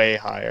go way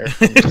higher.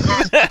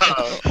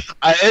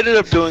 I ended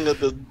up doing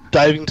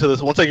diving to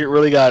this once I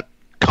really got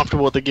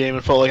comfortable with the game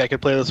and felt like I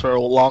could play this for a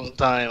long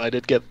time. I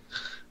did get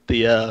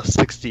the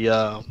 60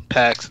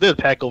 packs. I did a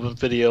pack open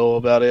video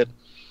about it,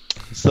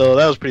 so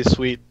that was pretty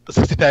sweet. The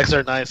 60 packs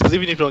are nice because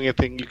even if you don't get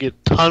anything, you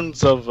get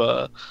tons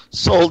of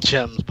soul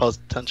gems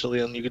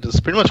potentially, and you can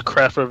just pretty much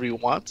craft whatever you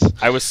want.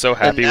 I was so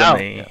happy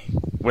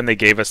when they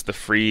gave us the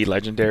free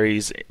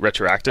legendaries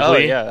retroactively. Oh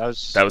yeah,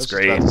 that was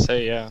great. About to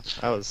say, yeah,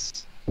 that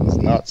was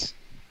nuts.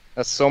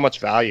 That's so much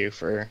value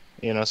for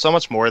so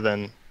much more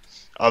than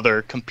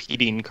other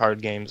competing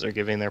card games are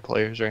giving their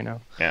players right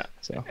now. Yeah.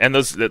 So. And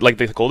those, like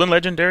the golden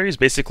legendaries,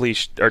 basically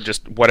are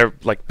just whatever,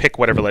 like pick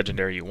whatever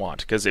legendary you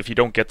want. Because if you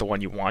don't get the one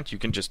you want, you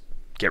can just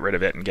get rid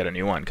of it and get a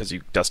new one because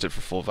you dust it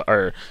for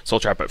or soul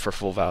trap it for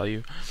full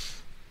value.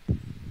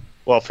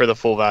 Well, for the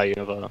full value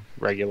of a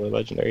regular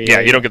legendary.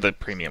 Yeah, you don't get the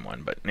premium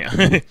one, but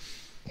yeah.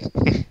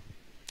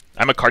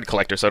 I'm a card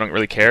collector, so I don't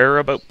really care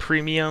about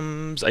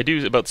premiums. I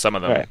do about some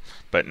of them,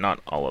 but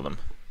not all of them.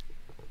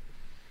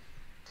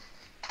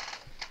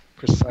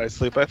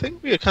 Precisely, but I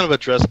think we kind of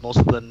addressed most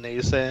of the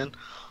naysaying,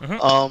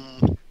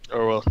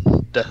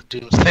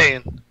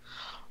 doomsaying.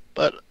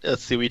 But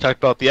let's see, we talked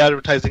about the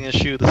advertising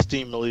issue, the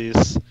Steam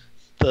release.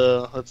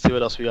 Let's see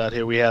what else we got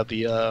here. We have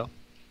the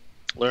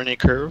learning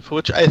curve,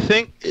 which I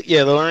think,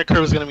 the learning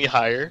curve is going to be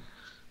higher,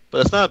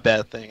 but it's not a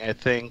bad thing. I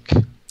think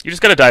you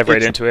just got to dive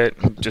right into it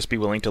and just be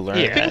willing to learn.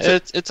 Yeah,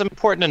 it's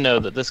important to know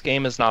that this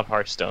game is not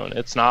Hearthstone.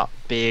 It's not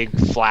big,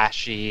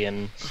 flashy,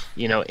 and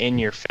in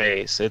your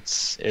face.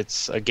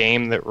 It's a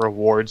game that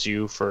rewards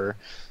you for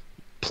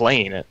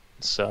playing it.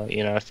 So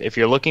if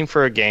you're looking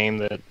for a game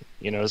that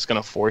is going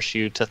to force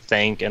you to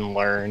think and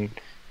learn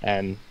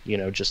and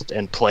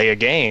and play a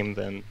game,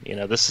 then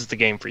this is the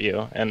game for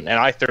you. And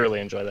I thoroughly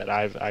enjoy that.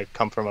 I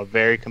come from a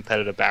very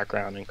competitive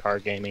background in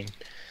card gaming,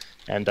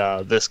 and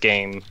this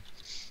game.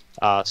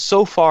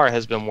 So far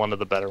has been one of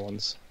the better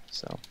ones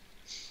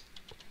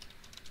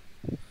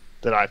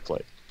that I've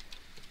played.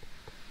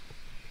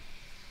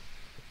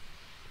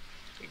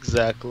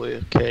 Exactly.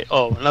 Okay.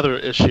 Oh, another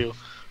issue.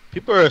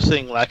 People are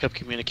saying lack of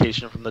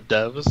communication from the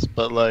devs,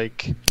 but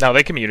no,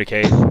 they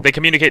communicate. They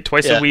communicate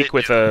twice a week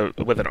with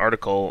an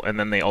article, and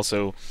then they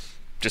also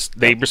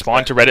they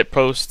respond to Reddit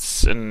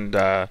posts, and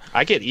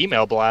I get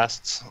email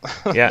blasts.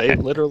 Yeah, they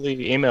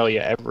literally email you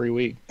every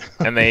week,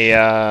 and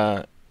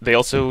they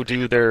also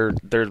do their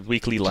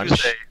weekly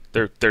lunch,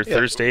 their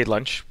Thursday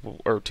lunch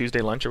or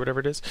Tuesday lunch or whatever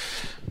it is.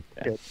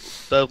 Yeah,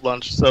 the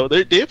lunch. So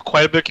they have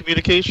quite a bit of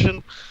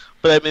communication,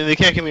 but I mean they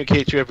can't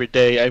communicate to you every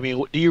day. I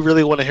mean, do you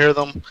really want to hear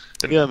them?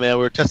 Yeah, man,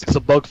 we're testing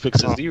some bug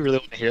fixes. Do you really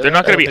want to hear? They're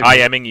not going to be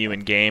IMing you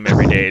in game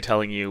every day,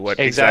 telling you what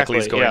exactly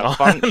is going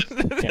on.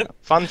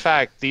 Fun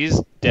fact: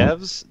 these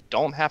devs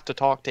don't have to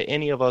talk to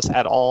any of us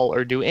at all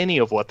or do any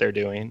of what they're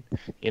doing.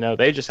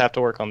 They just have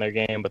to work on their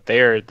game, but they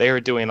are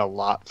doing a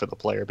lot for the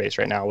player base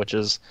right now, which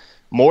is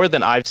more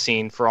than I've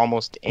seen for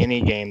almost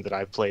any game that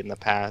I've played in the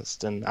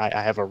past. And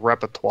I have a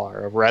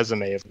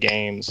resume of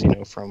games,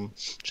 from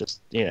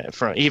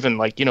from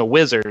even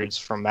Wizards,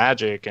 from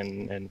Magic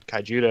and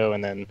Kaijudo,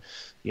 and then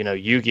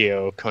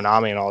Yu-Gi-Oh,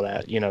 Konami, and all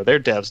that. Their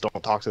devs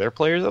don't talk to their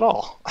players at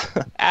all,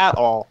 at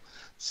all.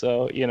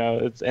 So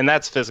and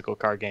that's physical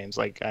card games.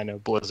 I know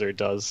Blizzard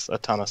does a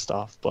ton of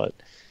stuff, but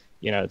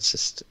it's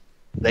just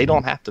they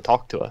don't have to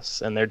talk to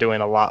us, and they're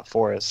doing a lot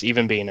for us,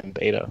 even being in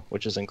beta,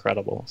 which is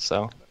incredible.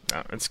 So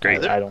it's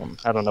great. I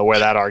don't know where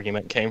that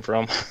argument came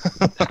from.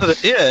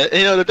 Yeah,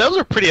 the devs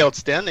are pretty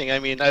outstanding. I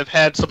mean, I've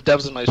had some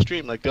devs in my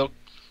stream.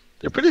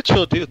 They're pretty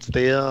chill dudes.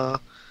 They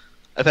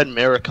I've had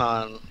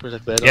Maricon.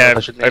 Yeah,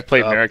 I've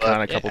played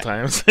Maricon a couple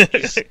times.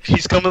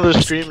 he's come to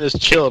the stream and just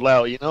chilled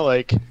out, you know,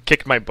 like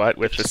kicked my butt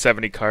with the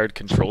 70 card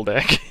control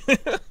deck.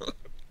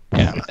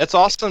 Yeah, it's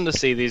awesome to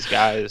see these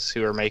guys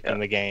who are making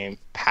the game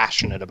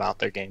passionate about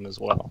their game as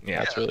well. Yeah,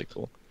 that's really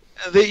cool.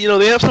 They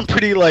have some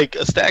pretty like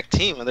a stacked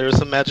team, and there's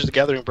some Magic the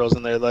Gathering bros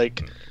in there,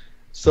 like,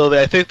 so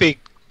I think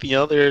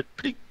they're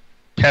pretty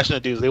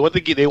passionate dudes. They want the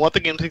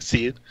game to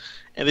succeed,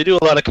 and they do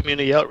a lot of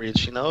community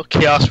outreach. You know,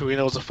 Chaos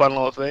Arena was a fun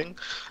little thing,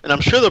 and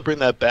I'm sure they'll bring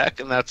that back.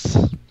 And that's,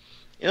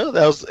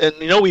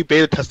 we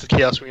beta tested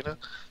Chaos Arena.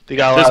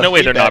 There's no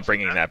way they're not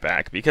bringing that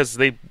back because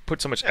they put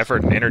so much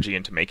effort and energy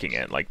into making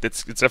it. Like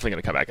it's definitely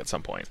going to come back at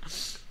some point.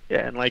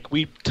 Yeah, and like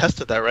we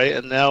tested that, right?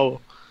 And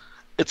now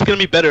it's going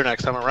to be better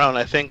next time around.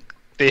 I think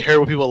they heard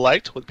what people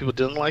liked, what people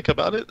didn't like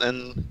about it,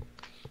 and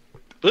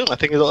boom! I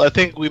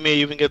think we may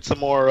even get some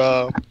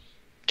more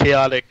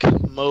chaotic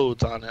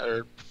modes on it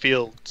or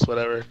fields,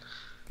 whatever.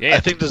 Yeah, I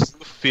think this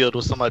field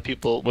with some of my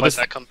people might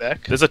not come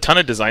back. There's a ton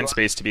of design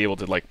space to be able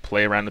to like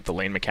play around with the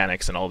lane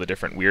mechanics and all the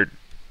different weird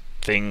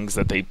things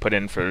that they put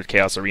in for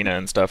Chaos Arena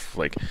and stuff.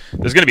 Like,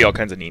 there's going to be all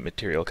kinds of neat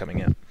material coming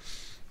in.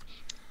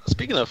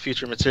 Speaking of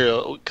future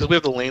material, because we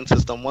have the lane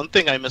system, one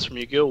thing I missed from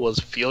Yu-Gi-Oh! Was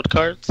field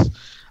cards.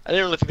 I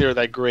didn't really think they were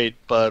that great,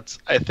 but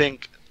I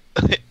think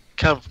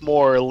kind of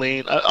more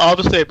lane.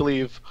 Obviously, I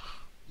believe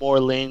more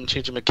lane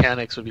changing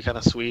mechanics would be kind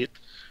of sweet.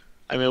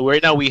 I mean,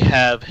 right now we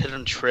have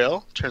Hidden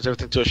Trail, turns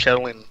everything to a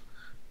shadow lane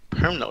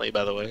permanently,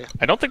 by the way.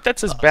 I don't think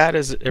that's as bad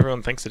as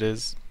everyone thinks it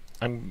is.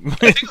 I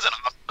think it's an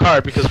awesome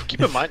card because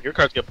keep in mind your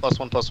cards get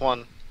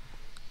 +1/+1.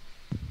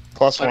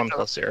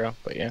 +1/+0,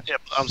 but yeah. Yeah,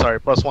 I'm sorry,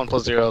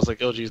 +1/+0. I was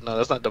like, oh geez, no,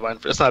 that's not divine.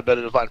 That's not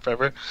better divine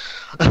forever.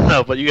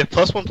 No, but you get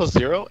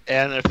 +1/+0,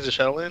 and if it's a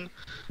shadow lane,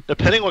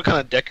 depending what kind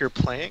of deck you're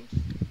playing,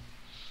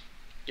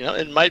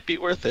 it might be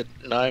worth it.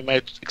 I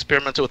might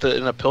experiment with it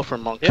in a Pilfer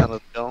Monk kind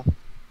of deal.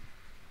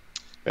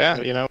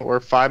 Yeah, we're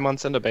 5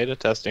 months into beta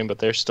testing, but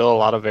there's still a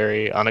lot of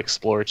very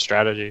unexplored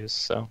strategies.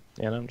 So,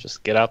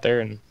 just get out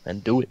there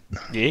and do it.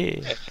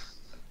 Yeah.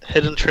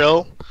 Hidden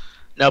Trail.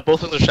 Now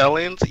both of the shadow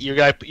lanes. Your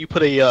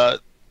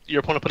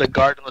opponent put a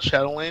guard in the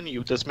shadow lane.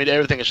 You just made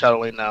everything a shadow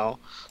lane now.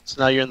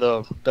 So now you're in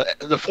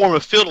the form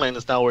of field lane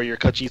is now where your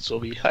Kajits will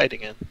be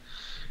hiding in.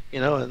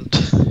 And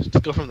to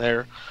go from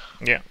there.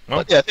 Yeah. Well,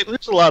 but yeah, I think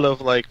there's a lot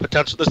of like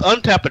potential. There's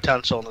untapped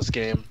potential in this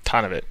game.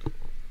 Ton of it.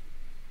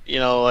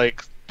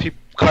 Like.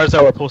 Cards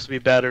that were supposed to be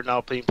bad are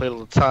now being played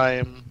all the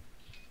time,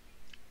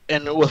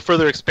 and with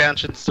further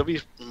expansions, there'll be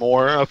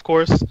more, of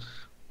course.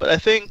 But I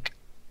think,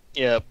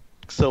 yeah.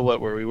 So what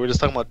were we? We were just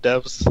talking about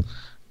devs.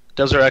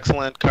 Devs are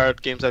excellent.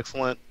 Card game's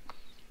excellent.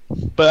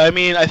 But I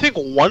mean, I think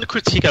one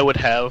critique I would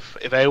have,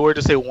 if I were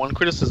to say one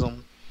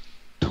criticism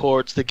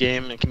towards the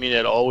game and community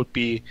at all, would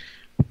be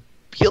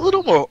a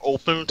little more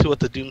open to what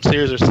the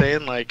Doomsayers are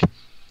saying. Like,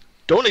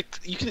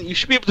 you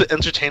should be able to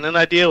entertain an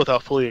idea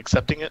without fully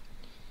accepting it.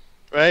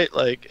 Right?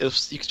 Like,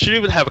 if you should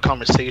even have a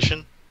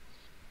conversation.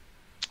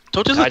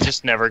 I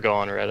just never go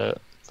on Reddit.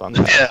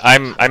 Yeah,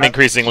 I'm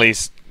increasingly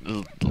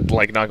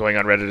like not going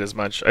on Reddit as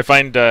much. I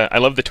find I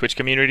love the Twitch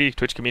community.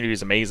 Twitch community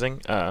is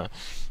amazing,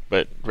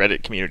 but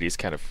Reddit community is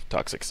kind of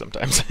toxic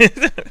sometimes.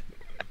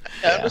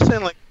 I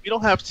understand. Like, we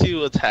don't have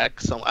to attack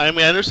some. I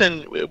mean, I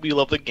understand we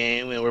love the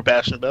game and we're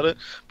passionate about it,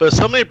 but if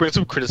somebody brings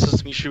up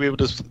criticism, you should be able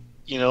to,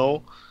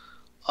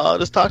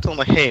 just talk to them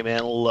like, hey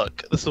man,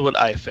 look, this is what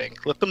I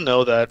think. Let them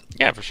know that.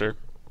 Yeah, for sure.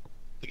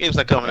 The game's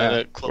not coming in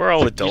it. We're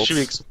all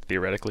adults,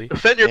 theoretically.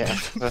 Defend your.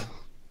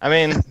 I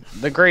mean,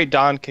 the great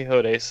Don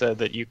Quixote said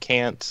that you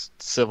can't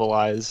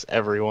civilize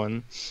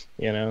everyone,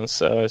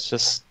 So it's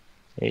just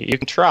you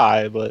can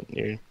try, but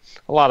a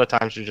lot of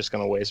times you're just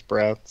going to waste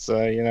breath. So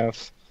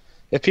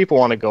if people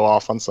want to go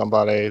off on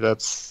somebody,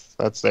 that's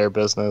their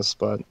business.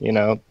 But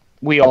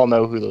we all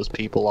know who those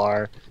people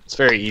are. It's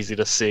very easy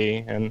to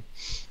see, and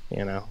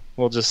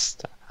we'll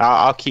just.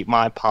 I'll keep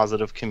my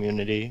positive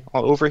community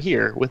over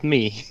here with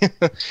me.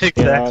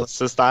 Exactly. It's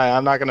just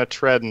I'm not going to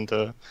tread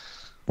into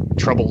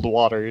troubled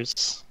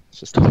waters.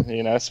 It's just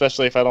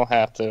especially if I don't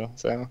have to.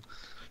 So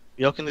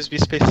y'all can just be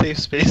safe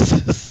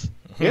spaces.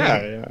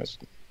 Yeah.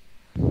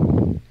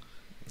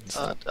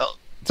 I'll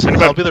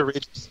be the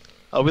rage.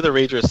 I'll be the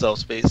rager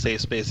safe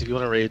space. If you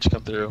want to rage,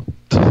 come through.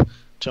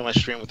 Join my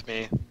stream with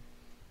me.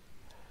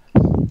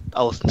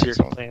 I'll listen to your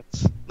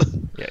complaints.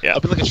 Yeah. I'll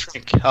be like a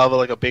shrink. I'll have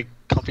like a big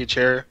comfy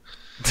chair.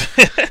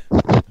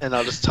 And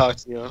I'll just talk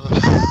to you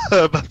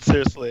about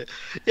seriously.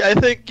 Yeah, I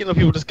think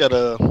people just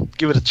gotta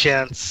give it a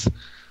chance.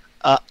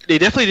 They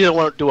definitely didn't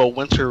want to do a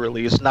winter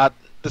release.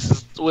 This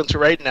is winter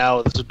right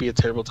now. This would be a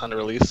terrible time to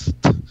release.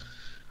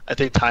 I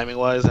think timing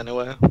wise,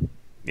 anyway.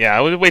 Yeah,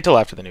 I would wait till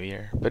after the new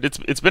year. But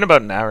it's been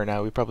about an hour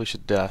now. We probably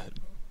should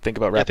think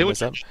about wrapping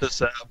this up.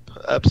 This up.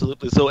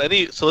 Absolutely. So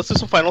let's do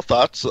some final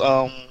thoughts.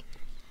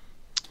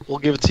 We'll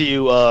give it to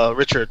you,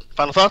 Richard.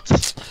 Final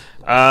thoughts?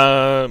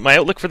 My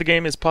outlook for the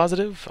game is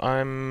positive.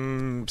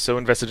 I'm so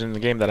invested in the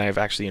game that I've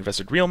actually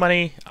invested real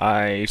money.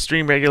 I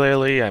stream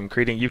regularly. I'm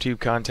creating YouTube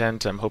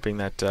content. I'm hoping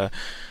that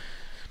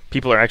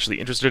people are actually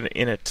interested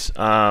in it.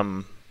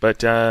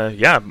 But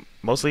yeah,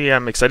 mostly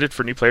I'm excited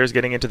for new players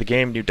getting into the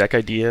game, new deck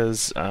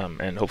ideas,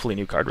 and hopefully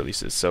new card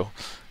releases. So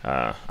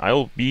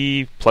I'll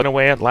be plugging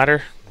away at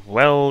ladder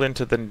well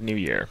into the new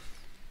year.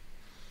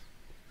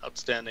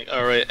 Outstanding.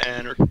 All right,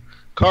 and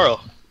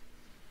Carl.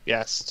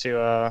 Yes,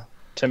 to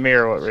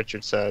mirror what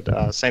Richard said,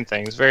 same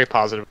things. Very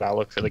positive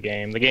outlook for the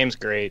game. The game's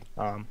great.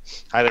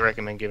 Highly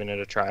recommend giving it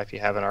a try if you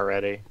haven't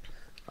already.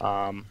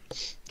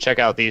 Check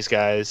out these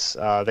guys.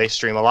 They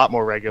stream a lot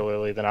more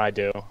regularly than I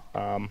do,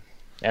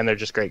 and they're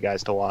just great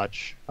guys to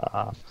watch.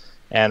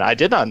 And I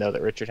did not know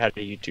that Richard had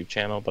a YouTube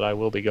channel, but I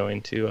will be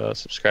going to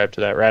subscribe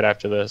to that right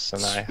after this,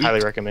 and I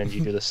highly recommend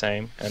you do the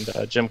same.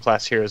 And Gym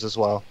Class Heroes as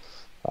well.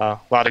 A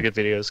lot of good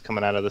videos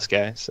coming out of this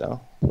guy,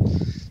 so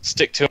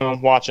stick to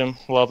him, watch him,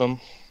 love him.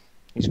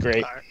 He's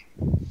great. All right.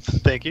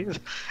 Thank you.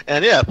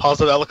 And yeah,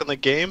 positive outlook on the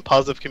game,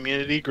 positive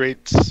community,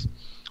 great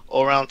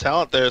all-around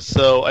talent there.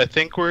 So I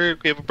think we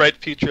have a bright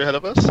future ahead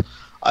of us.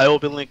 I will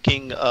be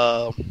linking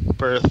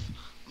both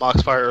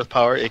Maux,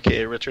 EarthP0w3r,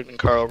 aka Richard and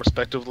Carl,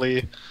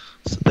 respectively.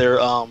 So their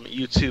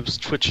YouTube's,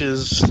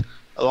 Twitches,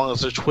 along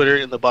with their Twitter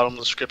in the bottom of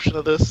the description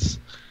of this.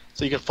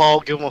 So you can follow,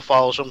 give them a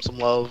follow, show them some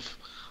love.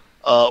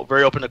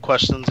 Very open to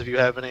questions if you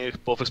have any,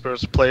 both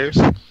experienced players.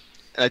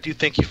 And I do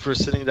thank you for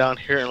sitting down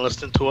here and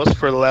listening to us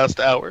for the last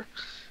hour.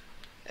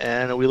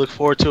 And we look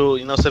forward to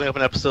setting up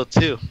an episode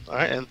 2. All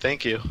right, and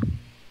thank you.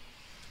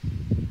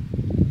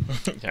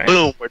 Right.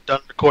 Boom, we're done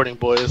recording,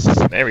 boys.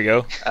 There we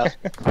go.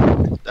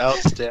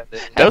 Outstanding.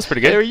 That was pretty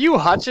good. Are you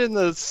watching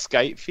the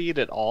Skype feed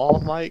at all,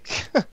 Mike?